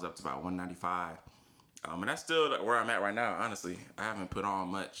 man, I was up to about 195. And that's still where I'm at right now. Honestly, I haven't put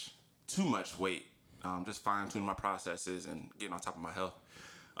on too much weight. Just fine tuning my processes and getting on top of my health.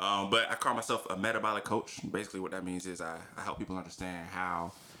 But I call myself a metabolic coach. Basically, what that means is I help people understand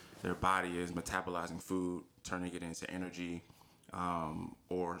how their body is metabolizing food, turning it into energy,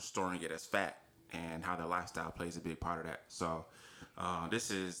 or storing it as fat, and how their lifestyle plays a big part of that. So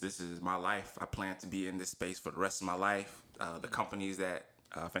this is my life. I plan to be in this space for the rest of my life. The companies that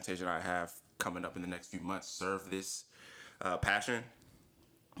Fantasia and I have coming up in the next few months serve this passion.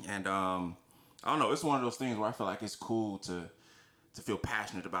 And I don't know, it's one of those things where I feel like it's cool to feel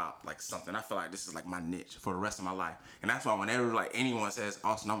passionate about like something. I feel like this is like my niche for the rest of my life. And that's why whenever like anyone says,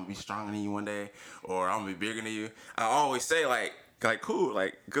 Austin, I'm gonna be stronger than you one day, or I'm gonna be bigger than you, I always say like cool,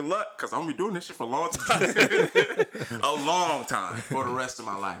 like good luck, cause I'm gonna be doing this shit for a long time. A long time for the rest of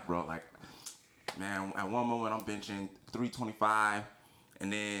my life, bro. Like, man, at one moment I'm benching 325,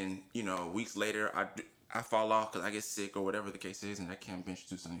 and then, you know, weeks later I fall off because I get sick or whatever the case is, and I can't bench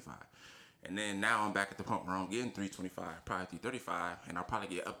 275. And then now I'm back at the point where I'm getting 325, probably 335, and I'll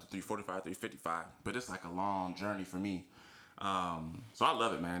probably get up to 345, 355. But it's like a long journey for me. So I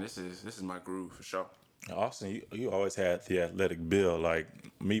love it, man. This is my groove for sure. Austin, you always had the athletic build. Like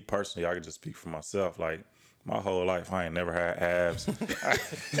me personally, I could just speak for myself. Like My whole life, I ain't never had abs.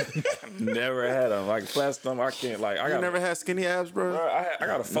 Never had them. Like, bless them, I can't, like, I You got. never had skinny abs, bro? Bro, I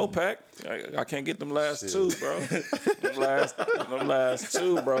got a 4-pack. I can't get them last two, bro. them last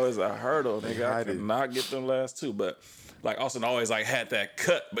two, bro, is a hurdle, nigga. I cannot get them last two. But like Austin always like had that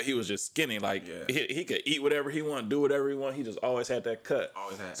cut, but he was just skinny. Like he could eat whatever he wanted, do whatever he wanted. He just always had that cut.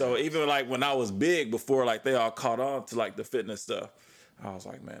 So even like when I was big before, like they all caught on to like the fitness stuff. I was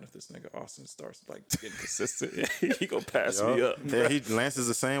like, man, if this nigga Austin starts like getting consistent, he gonna pass me up. Yeah, Lance is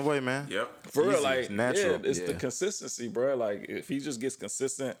the same way, man. Yep. For real, Easy, like natural. yeah, it's the consistency, bro. Like if he just gets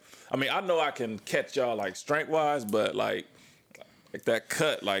consistent, I mean, I know I can catch y'all like strength wise, but like that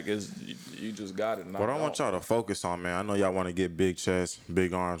cut, like is you just got it. What I want y'all to focus on, man. I know y'all want to get big chest,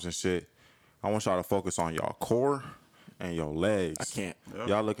 big arms, and shit. I want y'all to focus on y'all core and your legs. I can't.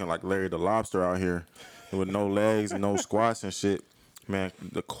 Y'all looking like Larry the Lobster out here with no legs and no squats and shit. Man,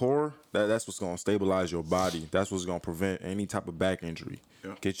 the core, that's what's going to stabilize your body. That's what's going to prevent any type of back injury.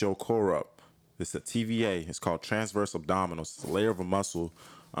 Yeah. Get your core up. It's a TVA. It's called transverse abdominals. It's a layer of a muscle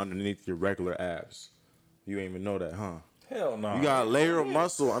underneath your regular abs. You ain't even know that, huh? Hell no. You got a layer of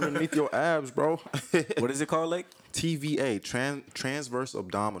muscle underneath your abs, bro. What is it called, like? TVA, transverse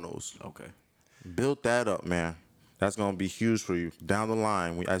abdominals. Okay. Build that up, man. That's gonna be huge for you down the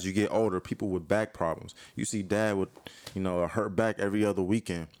line. As you get older, people with back problems. You see dad with, a hurt back every other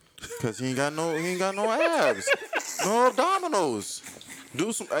weekend because he ain't got no abs, no abdominals.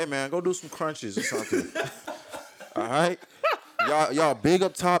 Hey man, go do some crunches or something. All right, y'all big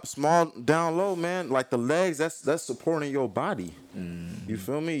up top, small down low, man. Like the legs, that's supporting your body. Mm-hmm. You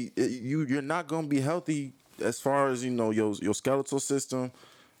feel me? You're not gonna be healthy as far as your skeletal system.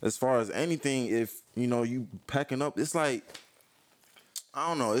 As far as anything, if you packing up, it's like I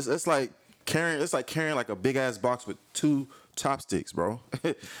don't know. It's like carrying like a big ass box with 2 chopsticks, bro.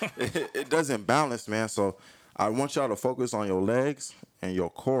 it doesn't balance, man. So I want y'all to focus on your legs and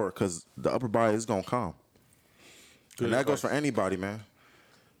your core, because the upper body is gonna come. Good and that advice. Goes for anybody, man.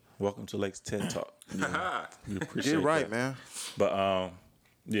 Welcome to Lake's TED Talk. We appreciate Get right, that. man. But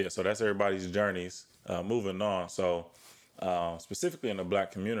yeah, so that's everybody's journeys. Moving on, so. Specifically in the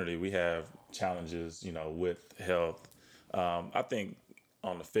Black community, we have challenges, with health. I think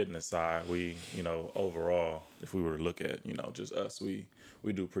on the fitness side, we, overall, if we were to look at, just us, we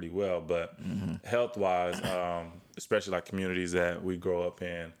do pretty well. But health-wise, especially like communities that we grow up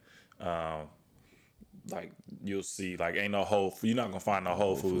in, like you'll see, like ain't no you're not gonna find no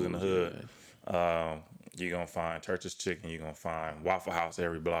Whole Foods in the hood. Yeah. You're gonna find Church's Chicken. You're gonna find Waffle House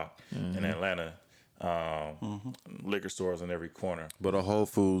every block in Atlanta. Liquor stores on every corner, but a Whole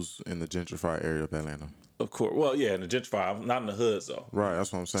Foods in the gentrified area of Atlanta. Of course, well, yeah, in the gentrified, not in the hoods though. Right,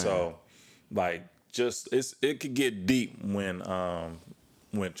 that's what I'm saying. So, like, it could get deep when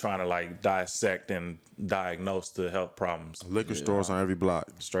trying to like dissect and diagnose the health problems. Liquor stores on every block,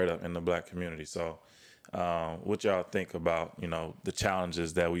 straight up in the Black community. So, what y'all think about the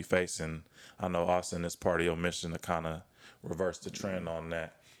challenges that we face? And I know Austin is part of your mission to kind of reverse the trend on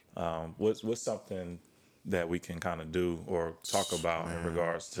that. What's something that we can kind of do or talk about in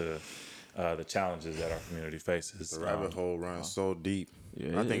regards to the challenges that our community faces? The rabbit hole runs so deep.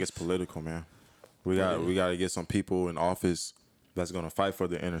 Yeah, I think it's political, man. We got to get some people in office that's going to fight for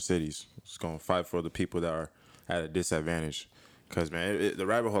the inner cities. It's going to fight for the people that are at a disadvantage. Because, man, the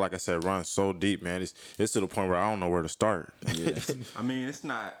rabbit hole, like I said, runs so deep, man. It's to the point where I don't know where to start. Yeah. I mean, it's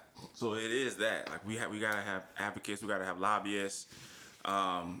not. So it is that. Like, we got to have advocates. We got to have lobbyists.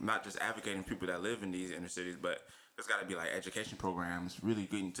 Not just advocating for people that live in these inner cities, but there's got to be like education programs, really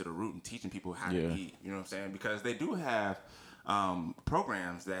getting to the root and teaching people how to eat. You know what I'm saying? Because they do have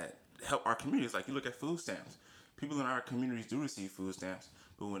programs that help our communities. Like you look at food stamps. People in our communities do receive food stamps,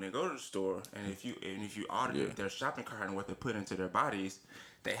 but when they go to the store and if you audit their shopping cart and what they put into their bodies,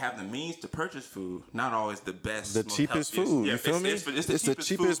 they have the means to purchase food. Not always the best, the cheapest food. You feel me? It's the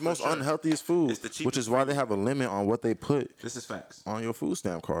cheapest, most unhealthiest food. Which is why they have a limit on what they put. This is facts on your food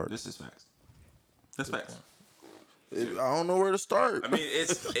stamp card. This is facts. That's facts. I don't know where to start. I mean,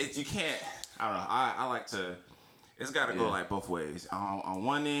 it's you can't. I don't know. I like to. It's got to go like both ways. On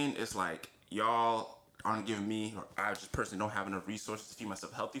one end, it's like y'all aren't giving me, or I just personally don't have enough resources to feed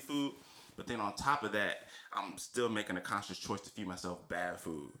myself healthy food. But then on top of that, I'm still making a conscious choice to feed myself bad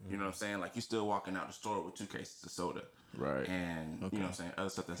food. You know what I'm saying? Like you still walking out the store with 2 cases of soda. Right. And you know what I'm saying? Other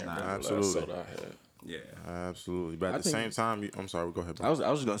stuff that's not. Absolutely. Soda I had. Yeah. Absolutely. But at the same time, I'm sorry, go ahead, bro. I was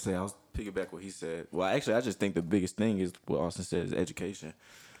just going to say, I was piggyback what he said. Well, actually, I just think the biggest thing is what Austin said is education.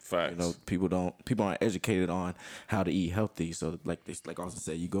 Facts. People aren't educated on how to eat healthy. So like Austin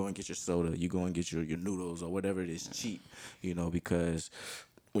said, you go and get your soda, you go and get your noodles or whatever it is cheap, because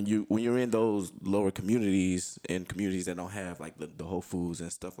when you're in those lower communities and communities that don't have like the Whole Foods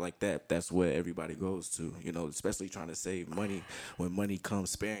and stuff like that, that's where everybody goes to. You know, especially trying to save money. When money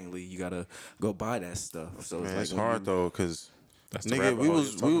comes sparingly, you gotta go buy that stuff. So Man, it's like hard though, cause That's the nigga, rabbit we hole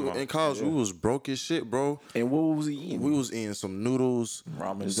was you're talking about. in college. We was broke as shit, bro. And what was he eating? We was eating some noodles,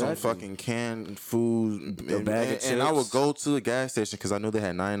 Ramen. some Exactly. fucking canned food, and, bag of and I would chips. go to the gas station because I knew they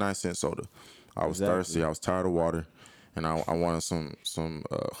had 99-cent soda. I was Exactly. thirsty. I was tired of water, and I wanted some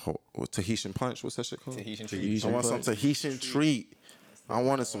Tahitian punch. What's that shit called? Tahitian treat. I want some Tahitian treat. I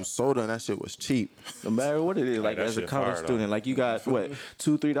wanted some soda, and that shit was cheap. No matter what it is, like that as a shit college fire, student, though. like you got what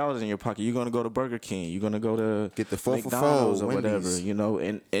 $2-3 in your pocket. You're gonna go to Burger King. You're gonna go to Get the 4 for McDonald's 4, or whatever. Wendy's. You know,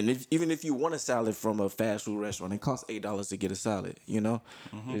 and even if you want a salad from a fast food restaurant, it costs $8 to get a salad. You know,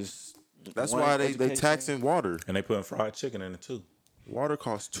 it's That's one why they education. taxing water. And they putting fried chicken in it too. Water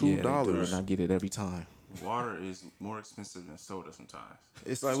costs Yeah, they do, $2. and I get it every time. Water is more expensive than soda sometimes.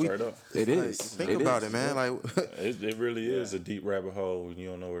 It's like Straight up. It like, is. Think It about is. it, man. Like, It really is a deep rabbit hole and you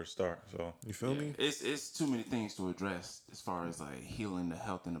don't know where to start. So you feel me? It's too many things to address as far as like healing the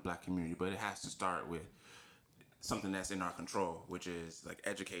health in the black community, but it has to start with something that's in our control, which is like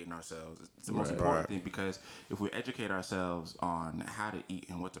educating ourselves. It's the most important thing, because if we educate ourselves on how to eat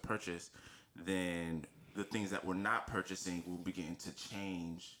and what to purchase, then the things that we're not purchasing will begin to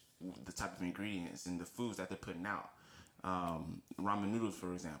change the type of ingredients and the foods that they're putting out. Ramen noodles,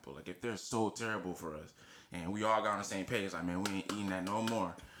 for example, like if they're so terrible for us and we all got on the same page, like, man, we ain't eating that no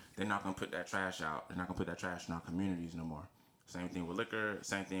more, they're not gonna put that trash out. They're not gonna put that trash in our communities no more. Same thing with liquor,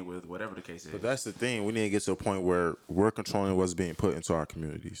 same thing with whatever the case is. But that's the thing. We need to get to a point where we're controlling what's being put into our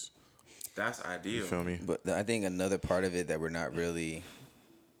communities. That's ideal. You feel me? But I think another part of it that we're not really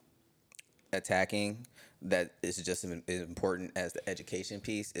attacking, that is just as important as the education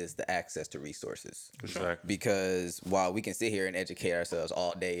piece, is the access to resources. exactly. Because while we can sit here and educate ourselves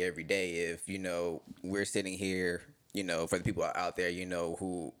all day, every day, if, you know, we're sitting here, you know, for the people out there, you know,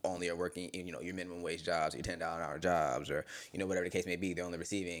 who only are working, you know, your minimum wage jobs, your $10 an hour jobs, or, you know, whatever the case may be, they're only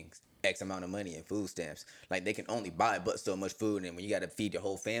receiving X amount of money in food stamps. Like, they can only buy but so much food, and when you got to feed your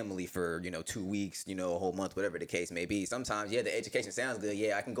whole family for, you know, 2 weeks, you know, a whole month, whatever the case may be, sometimes, yeah, the education sounds good.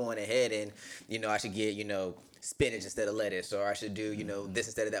 Yeah, I can go in ahead and, you know, I should get, you know, spinach instead of lettuce, or I should do, you know, this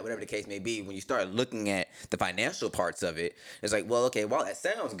instead of that, whatever the case may be. When you start looking at the financial parts of it, it's like, well, okay, while that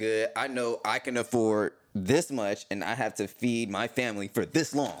sounds good, I know I can afford this much, and I have to feed my family for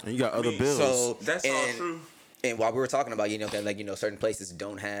this long. And you got other bills. So That's all true. And while we were talking about, you know, that, like, you know, certain places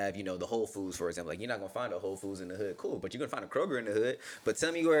don't have, you know, the Whole Foods, for example. Like, you're not gonna find a Whole Foods in the hood, cool, but you're gonna find a Kroger in the hood. But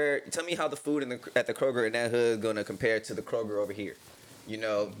tell me how the food at the Kroger in that hood is gonna compare to the Kroger over here. You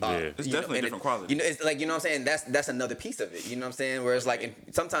know, It's definitely different quality. You know, it's like, you know what I'm saying? That's another piece of it. You know what I'm saying? Where it's like, and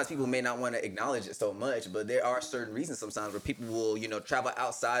sometimes people may not want to acknowledge it so much, but there are certain reasons sometimes where people will, you know, travel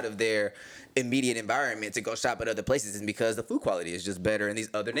outside of their immediate environment to go shop at other places, and because the food quality is just better in these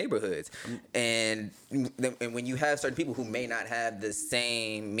other neighborhoods. And when you have certain people who may not have the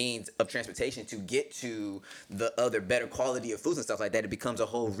same means of transportation to get to the other better quality of foods and stuff like that, it becomes a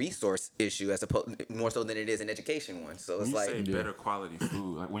whole resource issue as opposed more so than it is an education one. So When it's you like, say better quality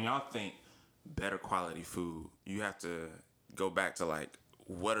food, like when y'all think better quality food, you have to go back to like,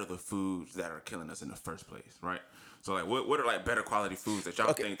 what are the foods that are killing us in the first place, right? So like, what are like better quality foods that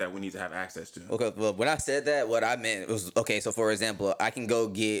y'all think that we need to have access to? okay, well, when I said that, what I meant was, okay, so for example, I can go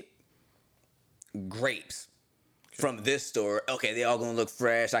get grapes from this store. Okay, they all gonna look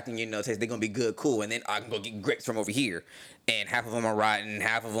fresh. I can, you know, taste, they're gonna be good, cool. And then I can go get grapes from over here, and half of them are rotten,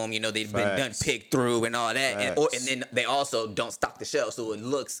 half of them, you know, they've been done picked through and all that. And then they also don't stock the shelf, so it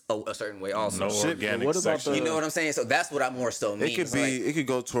looks a certain way also. No organic what about section. the- You know what I'm saying? So that's what I more so mean. It could It's be. like, It could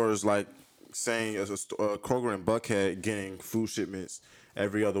go towards like saying as a Kroger and Buckhead getting food shipments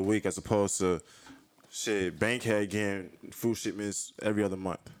every other week, as opposed to Bankhead getting food shipments every other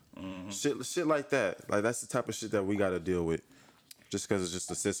month. Shit like that. Like, that's the type of shit that we got to deal with, just because it's just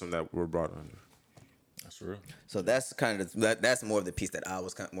the system that we're brought under. That's real. So that's kind of that's more of the piece that I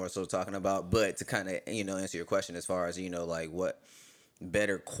was kind of more so talking about. But to kind of, you know, answer your question as far as, you know, like what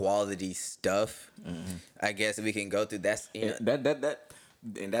better quality stuff, I guess we can go through. That's, you know,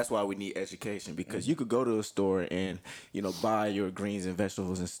 And that's why we need education, because you could go to a store and, you know, buy your greens and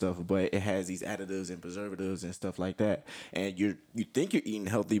vegetables and stuff, but it has these additives and preservatives and stuff like that, and you think you're eating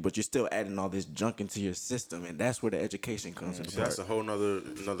healthy, but you're still adding all this junk into your system, and that's where the education comes into That's play. a whole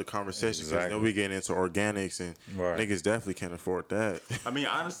nother conversation. 'Cause Exactly. then we get into organics, and Right. niggas definitely can't afford that. I mean,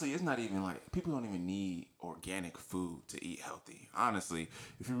 honestly, it's not even like, people don't even need organic food to eat healthy. Honestly,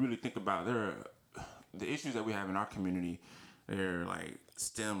 if you really think about it, the issues that we have in our community, they're like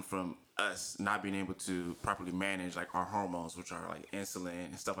stem from us not being able to properly manage like our hormones, which are like insulin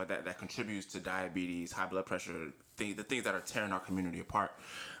and stuff like that, that contributes to diabetes, high blood pressure, the things that are tearing our community apart.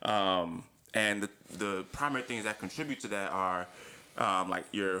 And the primary things that contribute to that are like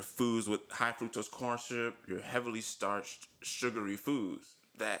your foods with high fructose corn syrup, your heavily starched, sugary foods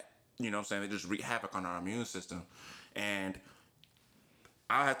that, you know what I'm saying, they just wreak havoc on our immune system. And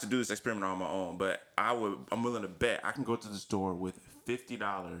I'll have to do this experiment on my own, but I'm willing to bet I can go to the store with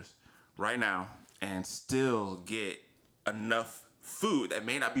 $50 right now and still get enough food that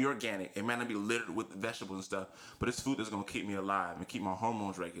may not be organic. It may not be littered with vegetables and stuff, but it's food that's going to keep me alive and keep my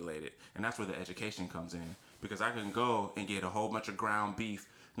hormones regulated. And that's where the education comes in, because I can go and get a whole bunch of ground beef,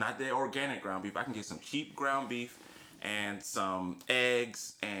 not the organic ground beef. I can get some cheap ground beef and some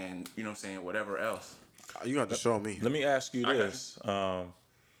eggs and, you know what I'm saying, whatever else. You got to show me. Let me ask you this.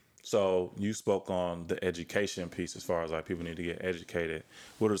 So you spoke on the education piece as far as like people need to get educated.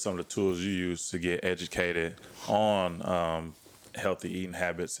 What are some of the tools you use to get educated on healthy eating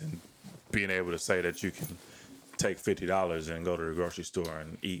habits and being able to say that you can take $50 and go to the grocery store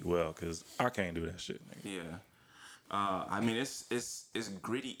and eat well? Because I can't do that shit, nigga. Yeah. I mean, it's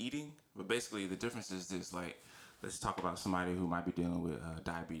gritty eating, but basically the difference is this. Like, let's talk about somebody who might be dealing with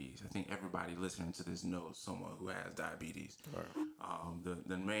diabetes. I think everybody listening to this knows someone who has diabetes. Right.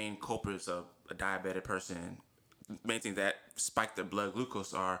 The main culprits of a diabetic person, main things that spike their blood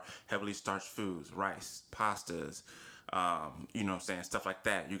glucose are heavily starched foods, rice, pastas, you know what I'm saying, stuff like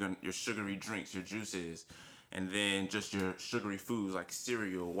that. Your sugary drinks, your juices, and then just your sugary foods like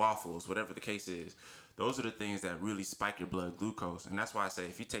cereal, waffles, whatever the case is. Those are the things that really spike your blood glucose. And that's why I say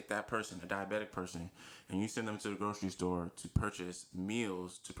if you take that person, a diabetic person, and you send them to the grocery store to purchase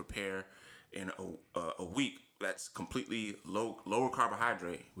meals to prepare in a week that's completely lower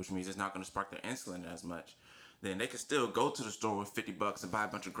carbohydrate, which means it's not going to spark their insulin as much, then they can still go to the store with $50 and buy a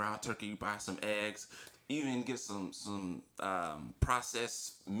bunch of ground turkey, buy some eggs, even get some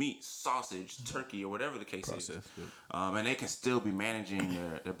processed meat, sausage, turkey, or whatever the case is. And they can still be managing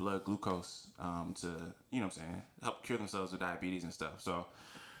their blood glucose to, you know what I'm saying, help cure themselves with diabetes and stuff. So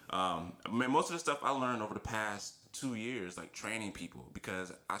most of the stuff I learned over the past 2 years, like training people,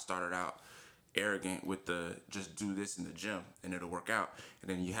 because I started out arrogant with the just do this in the gym and it'll work out.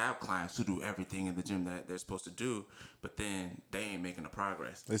 And then you have clients who do everything in the gym that they're supposed to do, but then they ain't making the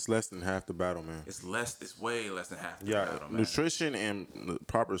progress. It's less than half the battle, man. It's way less than half the battle, man. Nutrition and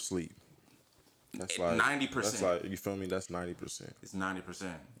proper sleep. That's like 90%. That's like, you feel me? That's 90%. It's 90%.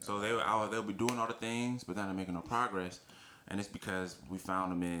 So they'll be doing all the things, but then they're making no progress. And it's because we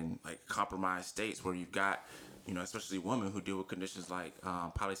found them in like compromised states where you've got, you know, especially women who deal with conditions like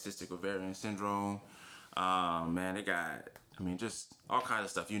polycystic ovarian syndrome. Man, they got, I mean, just all kinds of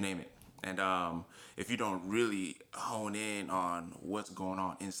stuff, you name it. And if you don't really hone in on what's going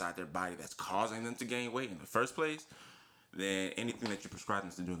on inside their body that's causing them to gain weight in the first place, then anything that you prescribe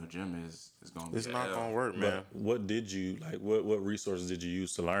them to do in the gym is going to be It's not going to work, man. But what did you, like, what resources did you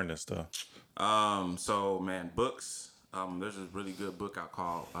use to learn this stuff? So, man, books. There's a really good book out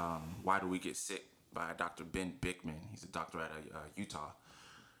called Why Do We Get Sick by Dr. Ben Bickman. He's a doctor out of Utah.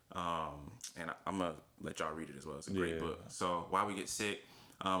 And I'm going to let y'all read it as well. It's a great book. So, Why We Get Sick.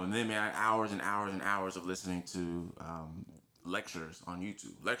 And then, man, hours and hours and hours of listening to lectures on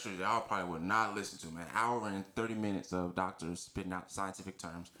YouTube. Lectures y'all probably would not listen to, man. Hour and 30 minutes of doctors spitting out scientific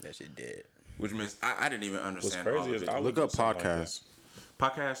terms. That shit did. Which means I didn't even understand What's all crazy of is it. I Look would up do something like podcasts.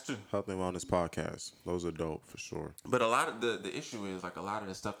 Podcasts, too. Health and Wellness Podcasts. Those are dope, for sure. But a lot of the issue is, like, a lot of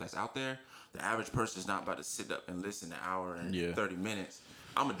the stuff that's out there, the average person is not about to sit up and listen an hour and 30 minutes.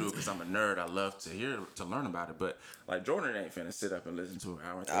 I'm going to do it because I'm a nerd. I love to learn about it. But, like, Jordan ain't finna sit up and listen to an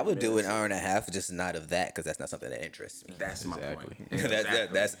hour and 30 I would do minutes. an hour and a half, just not of that, because that's not something that interests me. That's my point.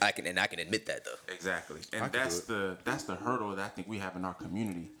 That's I can admit that though. Exactly. And that's the hurdle that I think we have in our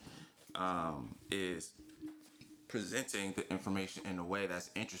community, is presenting the information in a way that's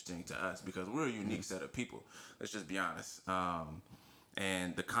interesting to us, because we're a unique set of people. Let's just be honest.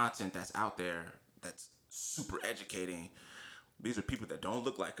 And the content that's out there that's super educating, these are people that don't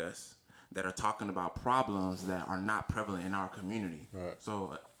look like us, that are talking about problems that are not prevalent in our community. Right.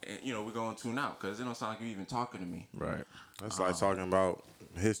 So, you know, we're going to tune out because it don't sound like you even talking to me. Right. That's like talking about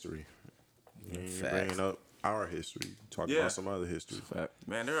history. You're bringing up our history, talking about some other history. Fact.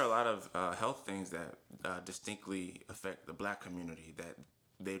 Man, there are a lot of health things that distinctly affect the black community that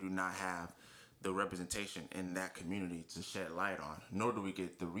they do not have the representation in that community to shed light on, nor do we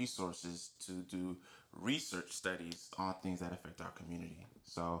get the resources to do research studies on things that affect our community.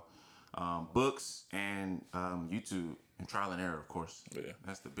 So books and YouTube and trial and error, of course. Yeah.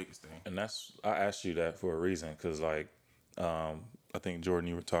 That's the biggest thing. And I asked you that for a reason, because, like, I think Jordan,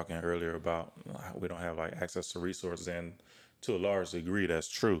 you were talking earlier about how we don't have like access to resources, and to a large degree, that's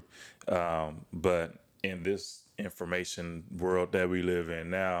true. But in this information world that we live in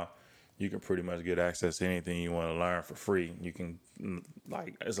now, you can pretty much get access to anything you want to learn for free. You can,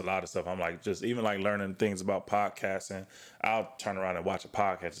 like, there's a lot of stuff. I'm like, just even like learning things about podcasting. I'll turn around and watch a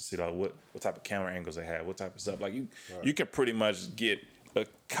podcast to see like what type of camera angles they have, what type of stuff. Like you can pretty much get a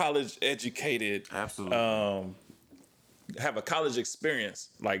college educated, Absolutely. have a college experience,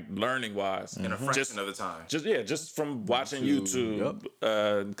 like learning wise, in a fraction of the time. Just from watching YouTube,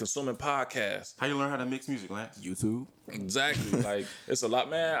 consuming podcasts. How you learn how to mix music, Lance? YouTube. Exactly. Like, it's a lot,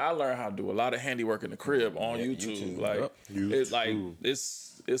 man. I learned how to do a lot of handiwork in the crib on YouTube. Like, it's like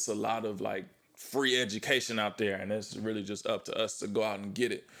it's a lot of like free education out there, and it's really just up to us to go out and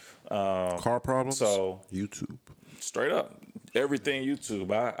get it. Car problems. So YouTube. straight up, everything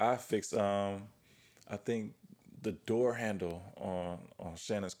YouTube. I fixed. I think the door handle on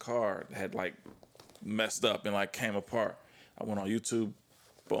Shannon's car had like messed up and like came apart. I went on YouTube,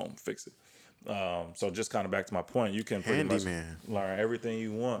 boom, fix it. So just kind of back to my point, you can pretty much learn everything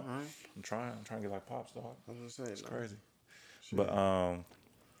you want. Right. I'm trying to get like Pops, dog. I was gonna say it's crazy. Shit. But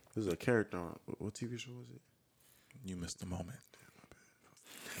there's a character on what TV show was it? You missed the moment.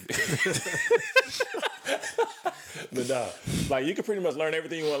 But like you can pretty much learn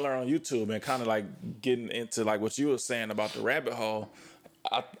everything you want to learn on YouTube, and kind of like getting into like what you were saying about the rabbit hole.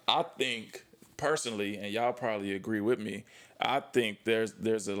 I think personally, and y'all probably agree with me, I think there's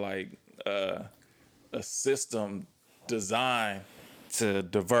a like a system designed to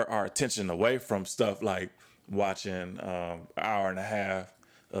divert our attention away from stuff like watching hour and a half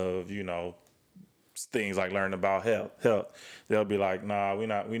of things like learning about health. They'll be like, nah, we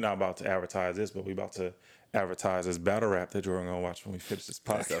not about to advertise this, but we about to advertise this battle rap that you're gonna watch when we finish this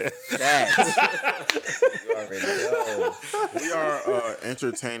podcast. You already know. We are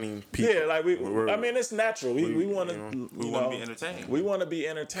entertaining people. Yeah, like I mean, it's natural. We want to be entertained. We want to be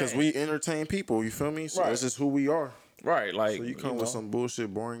entertained because we entertain people. You feel me? So that's just who we are. Right. Like, so you come with some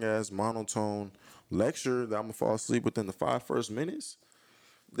bullshit, boring ass monotone lecture that I'm gonna fall asleep within the 5 first minutes.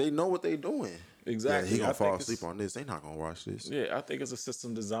 They know what they doing. Exactly. Yeah, he gonna fall asleep on this. They not gonna watch this. Yeah, I think it's a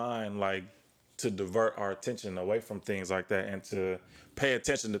system designed like to divert our attention away from things like that and to pay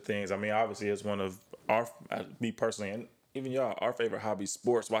attention to things. I mean, obviously, it's one of me personally, and even y'all, our favorite hobby,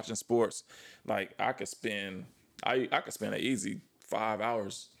 sports. Watching sports, like I could spend an easy 5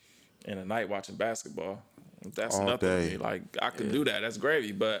 hours in a night watching basketball. That's all nothing day. to me. Like I could do that. That's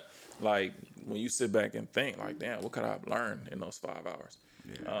gravy. But like when you sit back and think, like, damn, what could I have learned in those 5 hours?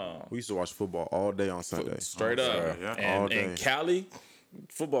 Yeah. We used to watch football all day on Sunday. Straight up. Yeah. And all day. in Cali,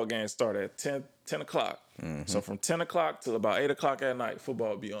 football games start at 10 o'clock. Mm-hmm. So from 10 o'clock till about 8 o'clock at night, football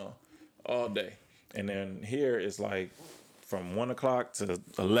will be on all day. And then here it's like from 1 o'clock to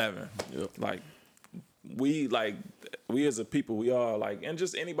 11. Yep. Like we as a people, we all like, and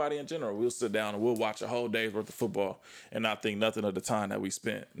just anybody in general, we'll sit down and we'll watch a whole day's worth of football and not think nothing of the time that we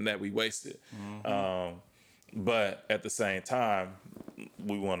spent and that we wasted. Mm-hmm. But at the same time,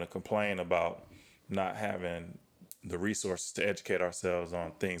 we want to complain about not having the resources to educate ourselves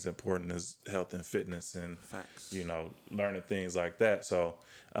on things important as health and fitness and facts. Learning things like that. So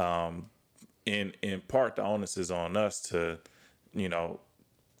in part, the onus is on us to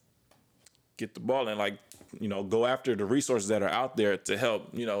get the ball and go after the resources that are out there to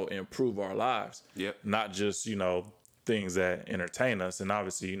help improve our lives. Yep. Not just things that entertain us. And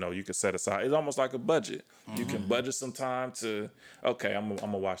obviously you can set aside, it's almost like a budget. Mm-hmm. You can budget some time to, okay, I'm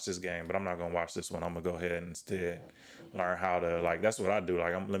gonna watch this game, but I'm not gonna watch this one. I'm gonna go ahead and instead learn how to, that's what I do.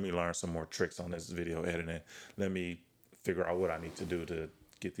 Let me learn some more tricks on this video editing. Let me figure out what I need to do to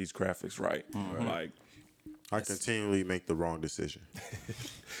get these graphics right. Mm-hmm. I continually make the wrong decision.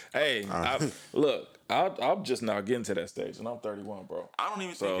 Hey, I'm just now getting to that stage, and I'm 31, bro. I don't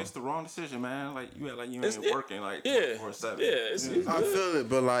even think it's the wrong decision, man. Like you ain't working 24/7. Yeah, it's I feel it,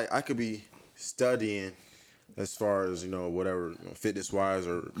 but I could be studying as far as whatever fitness wise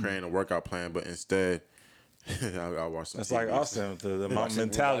or creating a workout plan, but instead I watch some. It's TV. like Austin, the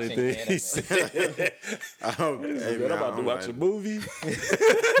mentality thing. He said, I'm about to watch a movie.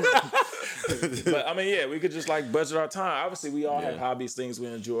 But I mean, we could just budget our time. Obviously, we all have hobbies, things we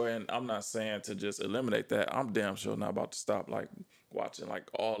enjoy, and I'm not saying to just eliminate that. I'm damn sure not about to stop watching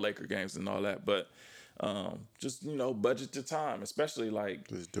all Laker games and all that. But just budget your time, especially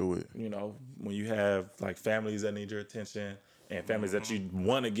just do it. When you have families that need your attention and families that you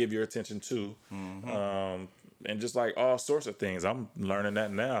want to give your attention to. Mm-hmm. And just all sorts of things. I'm learning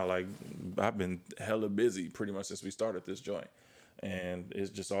that now. I've been hella busy pretty much since we started this joint. And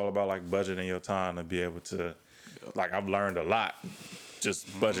it's just all about like budgeting your time to be able to, like I've learned a lot, just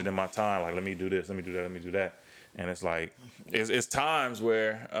budgeting my time. Like let me do this, let me do that, let me do that. And it's like, it's times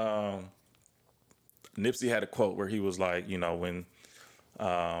where Nipsey had a quote where he was like, you know, when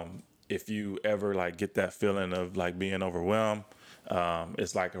if you ever like get that feeling of like being overwhelmed,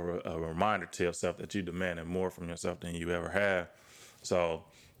 it's like a reminder to yourself that you demanding more from yourself than you ever have. So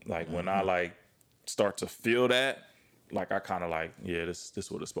like when I like start to feel that, like I kind of like, yeah,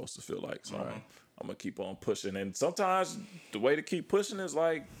 this what it's supposed to feel like. So I'm gonna keep on pushing. And sometimes the way to keep pushing is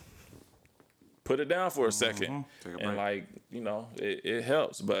like put it down for a second, and like you know it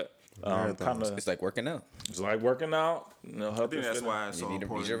helps. But kind of It's like working out. it's like working out. You know, I think that's why it's so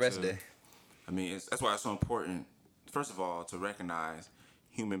important. Your rest day. I mean, that's why it's so important. First of all, to recognize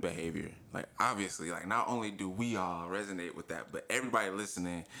human behavior. Like obviously, like not only do we all resonate with that, but everybody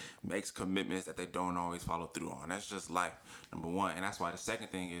listening makes commitments that they don't always follow through on. That's just life, number one. And that's why the second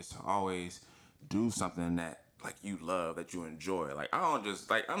thing is to always do something that like you love, that you enjoy. Like I don't just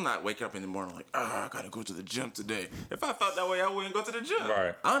like I'm not waking up in the morning like, I gotta go to the gym today. If I felt that way, I wouldn't go to the gym.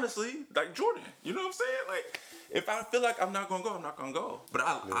 Right. Honestly, like Jordan, you know what I'm saying? Like if I feel like I'm not gonna go, I'm not gonna go. But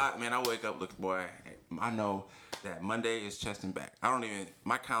I wake up, look, boy, I know that Monday is chest and back.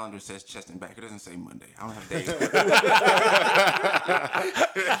 My calendar says chest and back. It doesn't say Monday. I don't have days.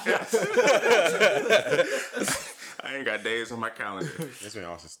 I ain't got days on my calendar. This man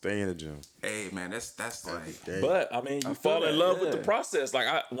also stay in the gym. Hey man, that's like. But I mean, you fall in love with the process.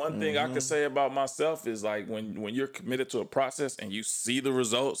 Like one thing I could say about myself is like when you're committed to a process and you see the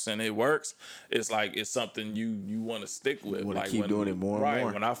results and it works, it's like it's something you want to stick with. Want to like keep doing it more and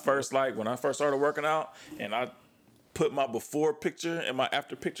more. When I first started working out and I put my before picture and my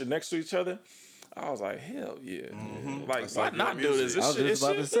after picture next to each other, I was like, hell yeah. Like, why not do this? I was just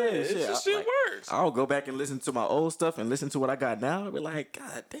about to say, this shit works. I'll go back and listen to my old stuff and listen to what I got now. I'll be like,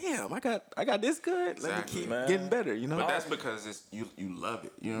 God damn, I got this good. Let me keep getting better, you know? But that's because it's you love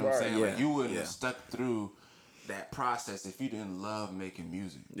it. You know what I'm saying? Yeah. Like you wouldn't have stuck through that process if you didn't love making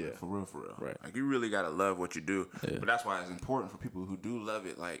music. Yeah. Like, for real. Right. Like you really gotta love what you do. Yeah. But that's why it's important for people who do love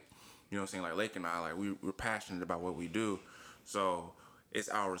it, like, you know what I'm saying? Like Lake and I, like we're passionate about what we do. So it's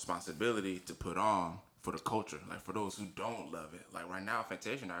our responsibility to put on for the culture, like for those who don't love it. Like right now,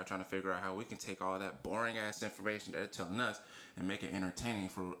 Fantasia and I are trying to figure out how we can take all that boring ass information that they're telling us and make it entertaining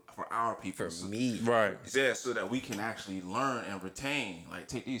for our people. For me. Right. Yeah, so that we can actually learn and retain. Like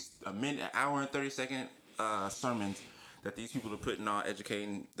take these an hour and 30-second sermons that these people are putting on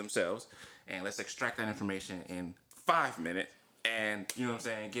educating themselves, and let's extract that information in 5 minutes and, you know what I'm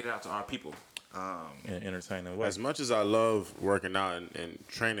saying, get it out to our people. In an entertaining way. As much as I love working out and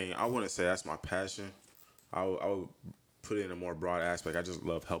training, I wouldn't say that's my passion. I would put it in a more broad aspect. I just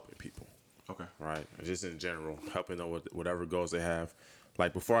love helping people. Okay. Right? Just in general, helping them with whatever goals they have.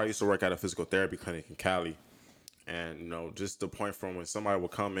 Like before, I used to work at a physical therapy clinic in Cali. And, you know, just the point from when somebody will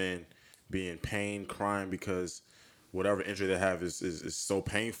come in, be in pain, crying because whatever injury they have is so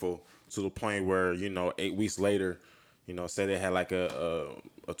painful to the point where, you know, 8 weeks later, you know, say they had like a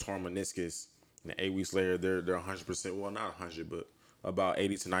torn meniscus, and 8 weeks later they're 100%, well, not 100, but about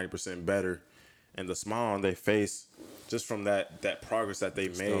 80 to 90% better. And the smile on their face, just from that progress that they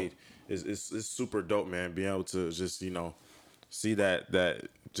made, is super dope, man. Being able to just, you know, see that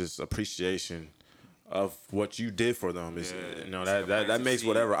just appreciation of what you did for them is, you know, that makes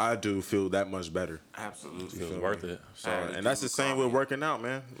whatever I do feel that much better. Absolutely. Feels worth it. So, and that's the same with working out,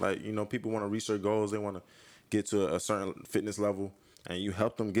 man. Like, you know, people want to reach their goals. They want to get to a certain fitness level, and you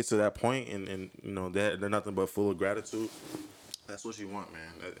help them get to that point, and you know, they're nothing but full of gratitude. That's what you want,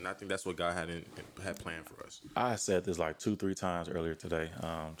 man. And I think that's what God had planned for us. I said this like 2-3 times earlier today,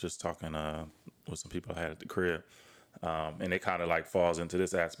 just talking with some people I had at the crib. And it kind of like falls into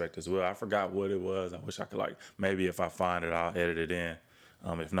this aspect as well. I forgot what it was. I wish I could like, maybe if I find it, I'll edit it in.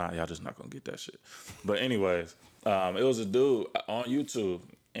 If not, y'all just not gonna get that shit. But anyways, it was a dude on YouTube,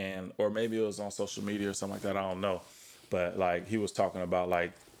 or maybe it was on social media or something like that. I don't know. But like he was talking about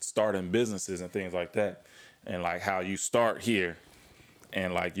like starting businesses and things like that, and like how you start here,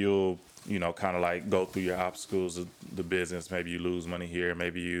 and like you'll, you know, kind of like go through your obstacles of the business. Maybe you lose money here.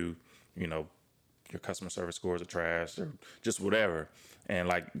 Maybe you know, your customer service scores are trash or just whatever. And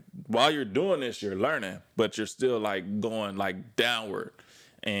like while you're doing this, you're learning, but you're still like going like downward.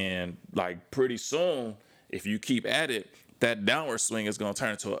 And like pretty soon, if you keep at it, that downward swing is going to turn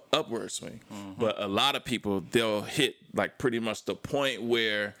into an upward swing. Mm-hmm. But a lot of people, they'll hit like pretty much the point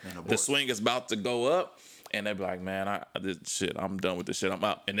where the swing is about to go up. And they'll be like, man, I'm done with this shit. I'm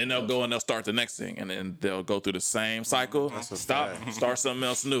out. And then they'll go and they'll start the next thing. And then they'll go through the same cycle, start something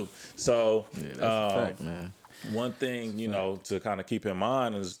else new. So, that's a fact, man. one thing, you know, to kind of keep in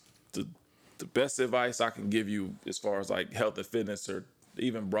mind is the best advice I can give you as far as like health and fitness or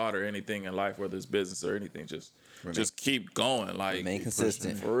even broader anything in life, whether it's business or anything, just keep going. Like Remain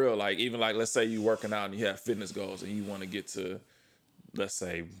consistent. for real. Like even like let's say you working out and you have fitness goals and you want to get to, let's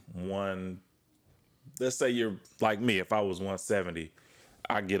say you're like me. If I was 170,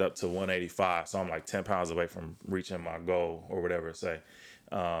 I get up to 185, so I'm like 10 pounds away from reaching my goal or whatever. Say,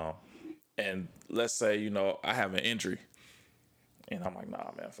 and let's say you know I have an injury. And I'm like,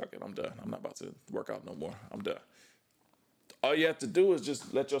 nah, man, fuck it. I'm done. I'm not about to work out no more. I'm done. All you have to do is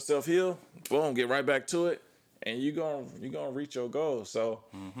just let yourself heal. Boom, get right back to it. And you're gonna reach your goal. So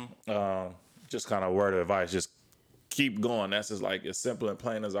just kind of word of advice, just keep going. That's just like as simple and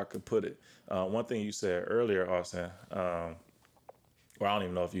plain as I could put it. One thing you said earlier, Austin, well, I don't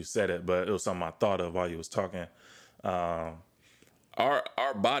even know if you said it, but it was something I thought of while you was talking. Our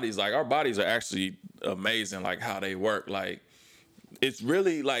bodies are actually amazing, like how they work. Like it's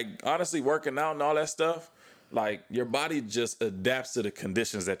really like honestly working out and all that stuff, like your body just adapts to the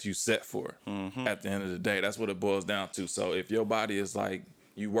conditions that you set for at the end of the day. That's what it boils down to. So if your body is like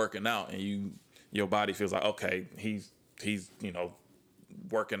you working out and your body feels like, okay, he's you know,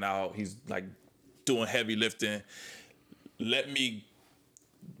 working out, he's like doing heavy lifting.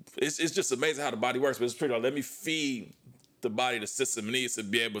 It's just amazing how the body works, but it's pretty like, let me feed the body the system needs to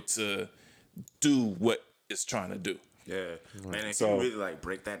be able to do what it's trying to do. Yeah, man. If So- you really like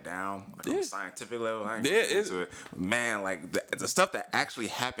break that down like, on a scientific level, I ain't Yeah, gonna get into it. Man, like the stuff that actually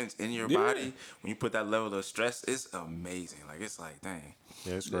happens in your body when you put that level of stress is amazing. Like it's like, dang.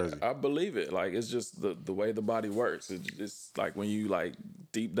 Yeah, it's crazy. I believe it. Like it's just the way the body works. It's like when you like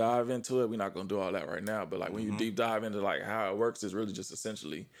deep dive into it. We're not gonna do all that right now, but like when you deep dive into like how it works, it's really just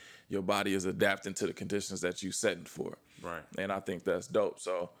essentially your body is adapting to the conditions that you setting for. Right. And I think that's dope.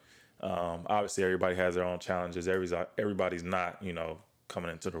 So obviously everybody has their own challenges. Everybody's not, you know,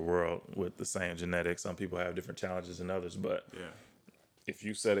 coming into the world with the same genetics. Some people have different challenges than others, but Yeah. if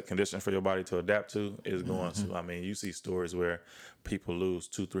you set a condition for your body to adapt to, it's going to. I mean, you see stories where people lose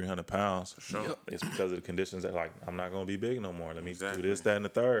 200-300 pounds. Sure. It's because of the conditions that like, I'm not going to be big no more. Let me Exactly. do this, that, and the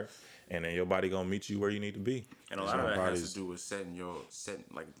third. And then your body going to meet you where you need to be. And a lot of that has body's- to do with setting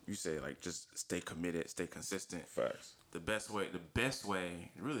like you say, like just stay committed, stay consistent. Facts. The best way,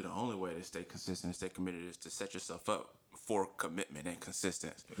 really the only way to stay consistent and stay committed is to set yourself up for commitment and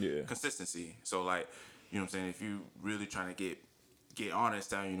consistency. So like, you know what I'm saying? If you really trying to get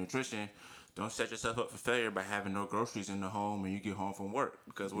honest down your nutrition, don't set yourself up for failure by having no groceries in the home and you get home from work,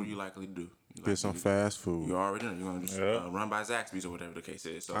 because what are you likely to do? Get some fast food. You already know. You're going to just run by Zaxby's or whatever the case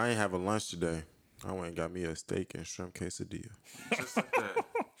is. So I ain't have a lunch today. I went and got me a steak and shrimp quesadilla just like that.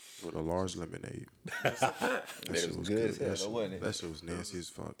 with a large lemonade. That shit was good as good. hell, wasn't it? That shit was nasty as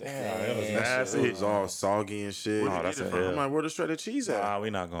fuck. That was It nasty. was all soggy and shit. Where'd you that's get it a from? hell. I'm like, where the shredded cheese at? Nah, we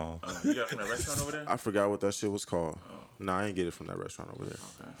not going. You got it from that restaurant over there? I forgot what that shit was called. No, I ain't get it from that restaurant over there.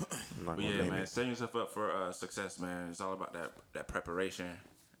 I'm not But gonna yeah, name man, it. setting yourself up for success, man. It's all about that preparation.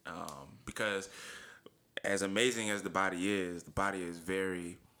 Because as amazing as the body is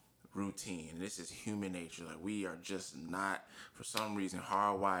very routine. And this is human nature. Like we are just not, for some reason,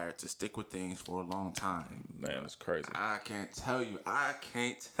 hardwired to stick with things for a long time. Man, it's crazy. I can't tell you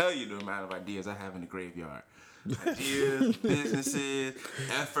the amount of ideas I have in the graveyard. Ideas, businesses,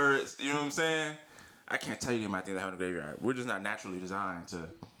 efforts, you know what I'm saying? I can't tell you the amount of things I have in the graveyard. We're just not naturally designed to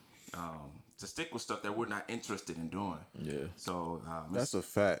stick with stuff that we're not interested in doing. Yeah. So That's a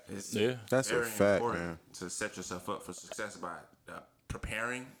fact. it's That's a very fact, important man. to set yourself up for success by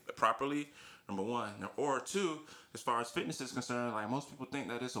preparing properly, number one. Or two, as far as fitness is concerned, like most people think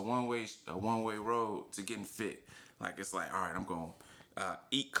that it's a one way road to getting fit. Like it's like, all right, I'm going to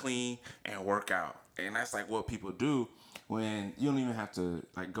eat clean and work out. And that's like what people do when you don't even have to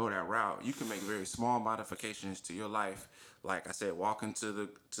like go that route. You can make very small modifications to your life. Like I said, walking to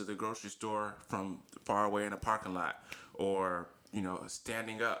the grocery store from far away in a parking lot, or you know,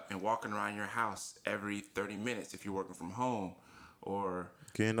 standing up and walking around your house every 30 minutes if you're working from home, or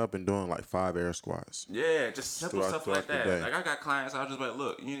Getting up and doing like 5 air squats. yeah, just simple Throughout- stuff like throughout the that. day. Like I got clients, I was just like,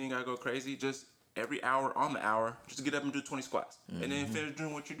 look, you ain't gotta go crazy. Just every hour on the hour, just get up and do 20 squats, and then finish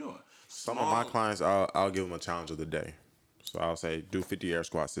doing what you're doing. Some of my clients, I'll give them a challenge of the day. So I'll say, do 50 air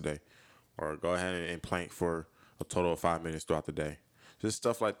squats today. Or go ahead and plank for a total of 5 minutes throughout the day. Just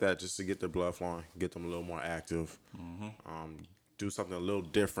stuff like that, just to get their blood flowing, get them a little more active. Do something a little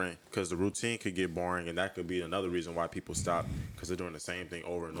different, because the routine could get boring, and that could be another reason why people stop, because they're doing the same thing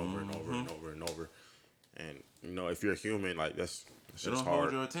over and over and over and over and over. And, you know, if you're a human, like, that's It just don't hard.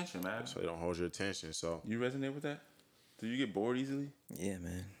 hold your attention, man. So they don't hold your attention. So You resonate with that? Do you get bored easily? Yeah,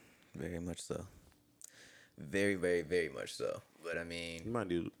 man. Very much so. Very, very, very much so. But I mean, You might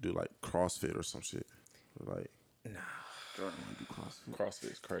do like CrossFit or some shit. Like, Jordan might do CrossFit.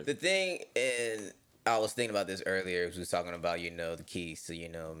 CrossFit is crazy. the thing, and I was thinking about this earlier, because we was talking about, the keys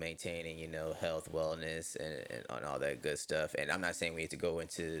to, maintaining, health, wellness, and all that good stuff. And I'm not saying we need to go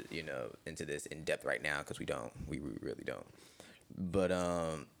into, into this in depth right now, because we don't. We really don't. But,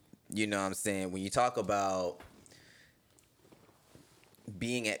 you know what I'm saying? When you talk about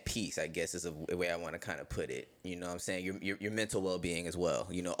being at peace, I guess is a way I want to kind of put it. You know what I'm saying? Your mental well-being as well.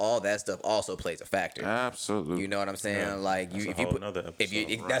 All that stuff also plays a factor. Absolutely. You know what I'm saying? Yeah. Like That's you, a if you whole put, nother if you,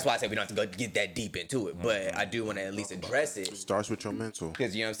 episode. that's why I said we don't have to go get that deep into it. But I do want to at least address it. starts with your mental.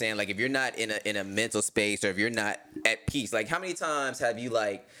 Because you know what I'm saying, like if you're not in a mental space, or if you're not at peace, like how many times have you,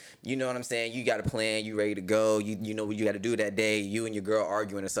 like, you know what I'm saying, you got a plan, you ready to go, you know what you got to do that day, you and your girl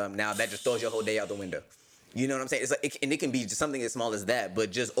arguing or something, now that just throws your whole day out the window. You know what I'm saying? It's like, and it can be just something as small as that, but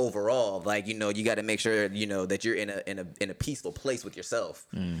just overall, like, you got to make sure, that you're in a peaceful place with yourself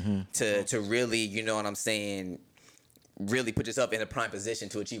to really, you know what I'm saying, really put yourself in a prime position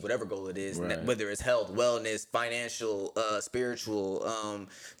to achieve whatever goal it is, Right. whether it's health, wellness, financial, spiritual,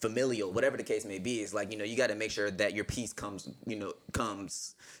 familial, whatever the case may be. It's like, you got to make sure that your peace comes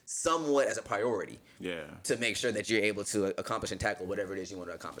somewhat as a priority. Yeah. To make sure that you're able to accomplish and tackle whatever it is you want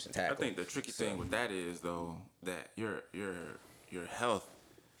to accomplish and tackle. I think the tricky thing with that is, though, that your health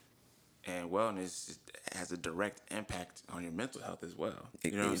and wellness has a direct impact on your mental health as well.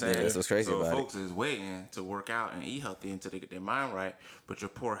 You know what I'm saying? That's what's crazy so about folks is waiting to work out and eat healthy until they get their mind right, but your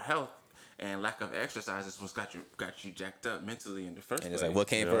poor health and lack of exercise is what's got you jacked up mentally in the first And place. it's like, what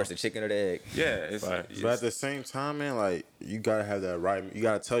came first, the chicken or the egg? Yeah, it's, Right. it's But at the same time, man, like, you gotta have that right. You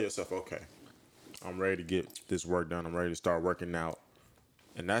gotta tell yourself, okay, I'm ready to get this work done. I'm ready to start working out,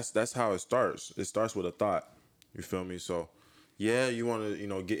 and that's how it starts. It starts with a thought. You feel me? So, yeah, you want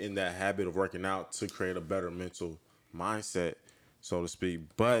to get in that habit of working out to create a better mental mindset, so to speak.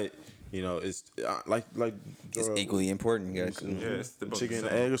 But it's like It's equally important. You gotta, yeah, it's the chicken and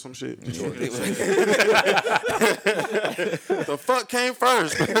book. egg or some shit. The fuck came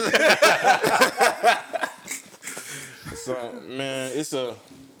first? So, man, it's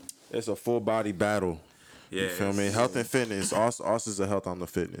a full body battle. Yeah, You feel me? Health and fitness. Us is a health on the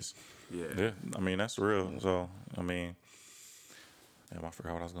fitness. Yeah. Yeah, I mean that's real. So I mean, damn, I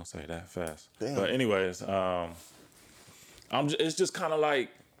forgot what I was gonna say that fast. Damn. But anyways, it's just kind of like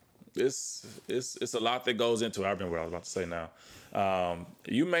it's a lot that goes into it. I remember what I was about to say now.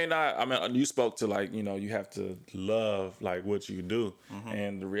 You may not. I mean, you spoke to, like, you have to love, like, what you do,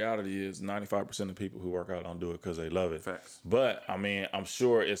 and the reality is 95% of people who work out don't do it because they love it. Facts. But I mean, I'm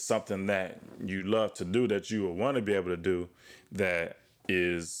sure it's something that you love to do that you would want to be able to do. That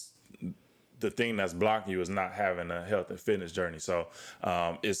is the thing that's blocking you is not having a health and fitness journey. So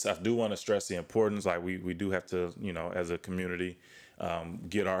I do want to stress the importance. Like we do have to, as a community,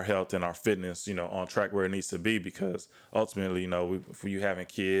 get our health and our fitness, on track where it needs to be, because ultimately, if you having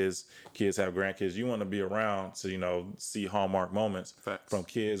kids have grandkids, you want to be around to, see hallmark moments Facts. from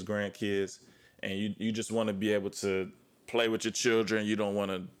kids, grandkids, and you just want to be able to play with your children. You don't want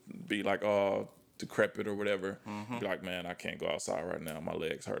to be like, oh, decrepit or whatever. Be like, man, I can't go outside right now. My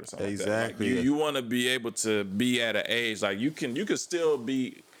legs hurt or something. Exactly. Like that. Like, you want to be able to be at an age like you can still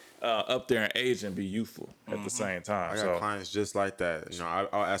be up there in age and be youthful at the same time. I got clients just like that.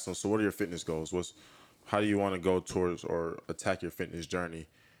 I'll ask them, so what are your fitness goals? How do you want to go towards or attack your fitness journey?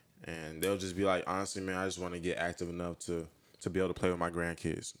 And they'll just be like, honestly, man, I just want to get active enough to be able to play with my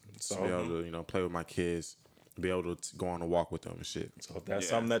grandkids. To be able to, play with my kids, be able to go on a walk with them and shit. So if that's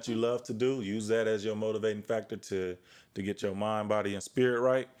something that you love to do, use that as your motivating factor to get your mind, body, and spirit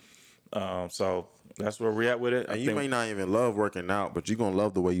right. So that's where we're at with it. And you may not even love working out, but you're going to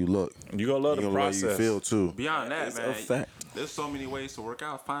love the way you look. You're going to love the You're going to love process. the way you feel, too. Beyond that, It's man, a fact. there's so many ways to work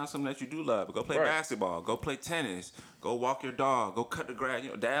out. Find something that you do love. Go play Right. basketball. Go play tennis. Go walk your dog. Go cut the grass.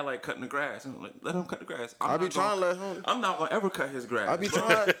 Dad like cutting the grass. Let him cut the grass. I be trying to let him. I'm not gonna ever cut his grass. I be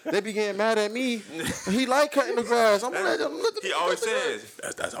trying. They be getting mad at me. He like cutting the grass. I'm gonna let him. He always says,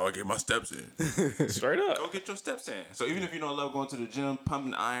 that's how I get my steps in. Straight up. Go get your steps in. So even if you don't love going to the gym,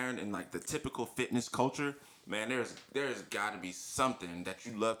 pumping iron, and like the typical fitness culture, man, there's got to be something that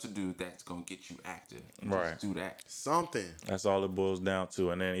you love to do that's gonna get you active. Right. Just do that. Something. That's all it boils down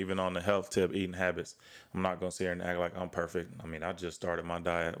to. And then even on the health tip, eating habits, I'm not going to sit here and act like I'm perfect. I mean, I just started my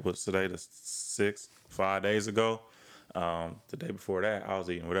diet. What's today? The 5 days ago. The day before that, I was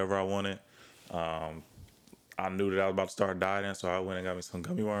eating whatever I wanted. I knew that I was about to start dieting, so I went and got me some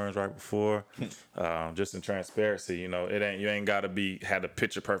gummy worms right before. Just in transparency, you ain't got to had a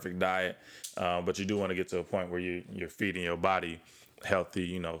picture perfect diet, but you do want to get to a point where you're feeding your body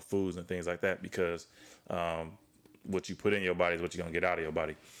healthy, foods and things like that, because what you put in your body is what you're gonna get out of your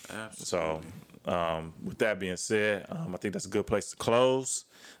body. Absolutely. So, with that being said, I think that's a good place to close.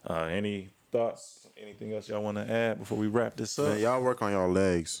 Any thoughts? Anything else y'all want to add before we wrap this up? Man, y'all work on y'all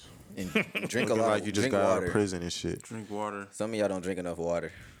legs. And drink a Looking lot. like you just drink got water. out of prison and shit. Drink water. Some of y'all don't drink enough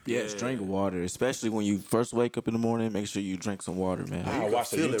water. Yes, drink water, especially when you first wake up in the morning. Make sure you drink some water, man. I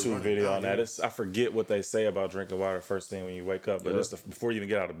watched a feel it YouTube running video down on that. here. I forget what they say about drinking water first thing when you wake up, but it's before you even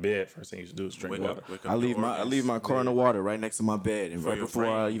get out of bed, first thing you should do is drink water. Wake up I leave your my organs. car in the water right next to my bed, and right your before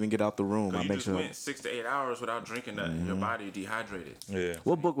brain. I even get out the room, I You make just sure. went 6 to 8 hours without drinking nothing. Your body dehydrated. Yeah.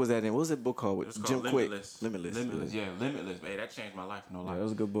 What book was that in? What was that book called? It's With Jim called Quick. Limitless. Limitless. Yeah, Limitless. Hey, that changed my life. No lie. that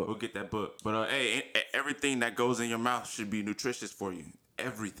was a good book. We'll get that book. But hey, everything that goes in your mouth should be nutritious for you.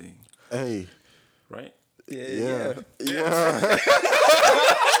 Everything, Hey, right? yeah.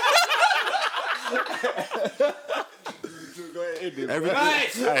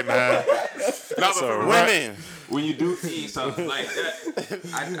 Hey man. No, So, Women. when you do eat something like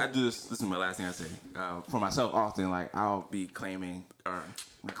that, I do this. This is my last thing I say. For myself, often like I'll be claiming or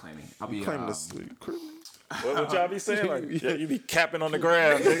not claiming. I'll be Claim the sweet. What y'all be saying? Like, yeah, you be capping on the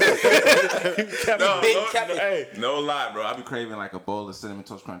ground, nigga. No lie, bro. I be craving like a bowl of cinnamon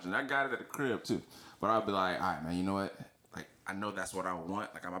toast crunch, and I got it at the crib too. But I'll be like, all right, man. You know what? Like I know that's what I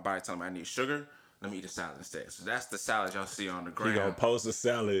want. Like my body telling me I need sugar. Let me eat a salad instead. So that's the salad y'all see on the You ground. gonna post a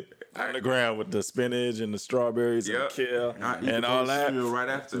salad on the ground with the spinach and the strawberries and the kale and all that. Right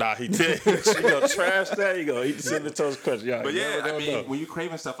after. Nah, he did. You gonna trash that? You gonna eat the cinnamon toast crunch? Yeah, But yeah, I mean, know. when you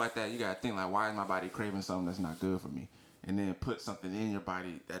craving stuff like that, you gotta think like, why is my body craving something that's not good for me? And then put something in your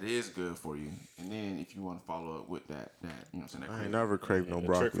body that is good for you. And then if you want to follow up with that, you know what I'm saying? That I ain't craving. never craved no The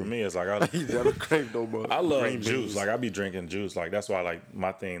broccoli. trick for me is like I Never craved no broccoli. I love Green juice. beans. Like I be drinking juice. Like that's why like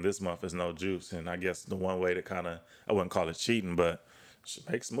my thing this month is no juice. And I guess the one way to kind of I wouldn't call it cheating, but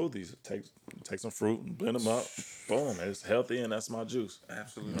make smoothies. Take some fruit and blend them up. Boom, it's healthy and that's my juice.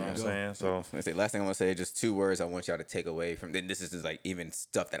 Absolutely. You know what I'm saying? So I say last thing I'm gonna say, just 2 words I want y'all to take away from. Then this is just like even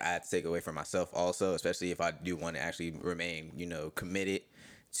stuff that I have to take away from myself also, especially if I do want to actually remain, committed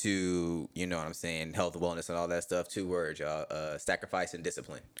to, you know what I'm saying, health, wellness, and all that stuff. 2 words, y'all: sacrifice and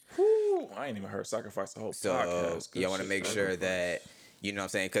discipline. whew, I ain't even heard sacrifice the whole So podcast. Good y'all want to shit. make sure that. You know what I'm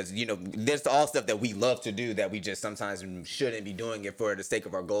saying? Because, there's all stuff that we love to do that we just sometimes shouldn't be doing it for the sake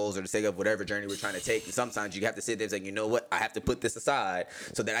of our goals or the sake of whatever journey we're trying to take. And sometimes you have to sit there and say, you know what? I have to put this aside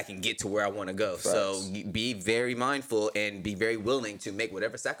so that I can get to where I want to go. So be very mindful and be very willing to make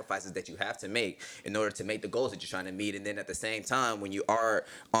whatever sacrifices that you have to make in order to make the goals that you're trying to meet. And then at the same time, when you are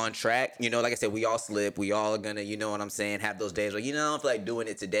on track, like I said, we all slip. We all are going to, you know what I'm saying, have those days where, I don't feel like doing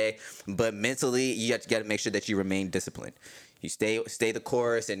it today. But mentally, you got to make sure that you remain disciplined. You stay the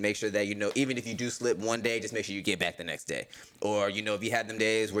course and make sure that, even if you do slip one day, just make sure you get back the next day. Or, if you had them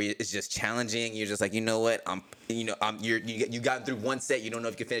days where it's just challenging, you're just like, you know what, you got through one set, you don't know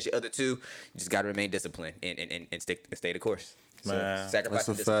if you can finish the other 2. You just got to remain disciplined and stay the course. Man, sacrifice That's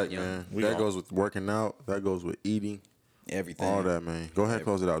a and discipline, fact, man. That goes with working out. That goes with eating. Everything. All that, man. Go ahead and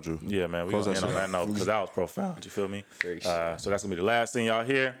close it out, Drew. Yeah, man. We Close gonna that end on shit that note because that was profound. You feel me? Very So that's gonna be the last thing y'all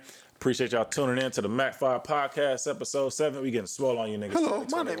hear. Appreciate y'all tuning in to the Mac 5 Podcast, episode 7. We getting swole on you niggas. Hello,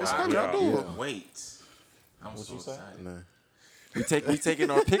 my name is How y'all doing? Wait. I'm so excited. Man. We taking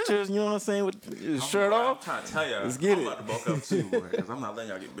our pictures, you know what I'm saying, with his shirt I'm off. trying to tell y'all. Let's get I'm it. about to bulk up too, because I'm not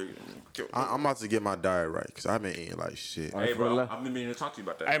letting y'all get bigger than me. I'm about to get my diet right because I've been eating like shit. Hey, bro, I've been meaning to talk to you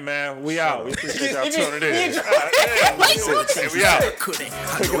about that. Hey, man, we out. We appreciate y'all tuning in. We I out. couldn't.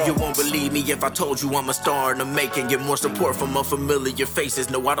 I know you won't believe me if I told you I'm a star in the making. Get more support from unfamiliar faces.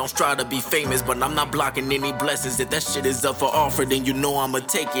 No, I don't strive to be famous, but I'm not blocking any blessings. If that shit is up for offer, then you know I'ma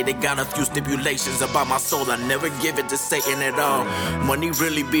take it. It got a few stipulations about my soul. I never give it to Satan at all. Money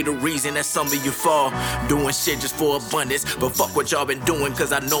really be the reason that some of you fall. Doing shit just for abundance. But fuck what y'all been doing,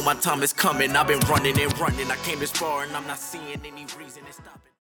 cause I know my time is coming. I've been running and running. I came this far and I'm not seeing any reason to stop it.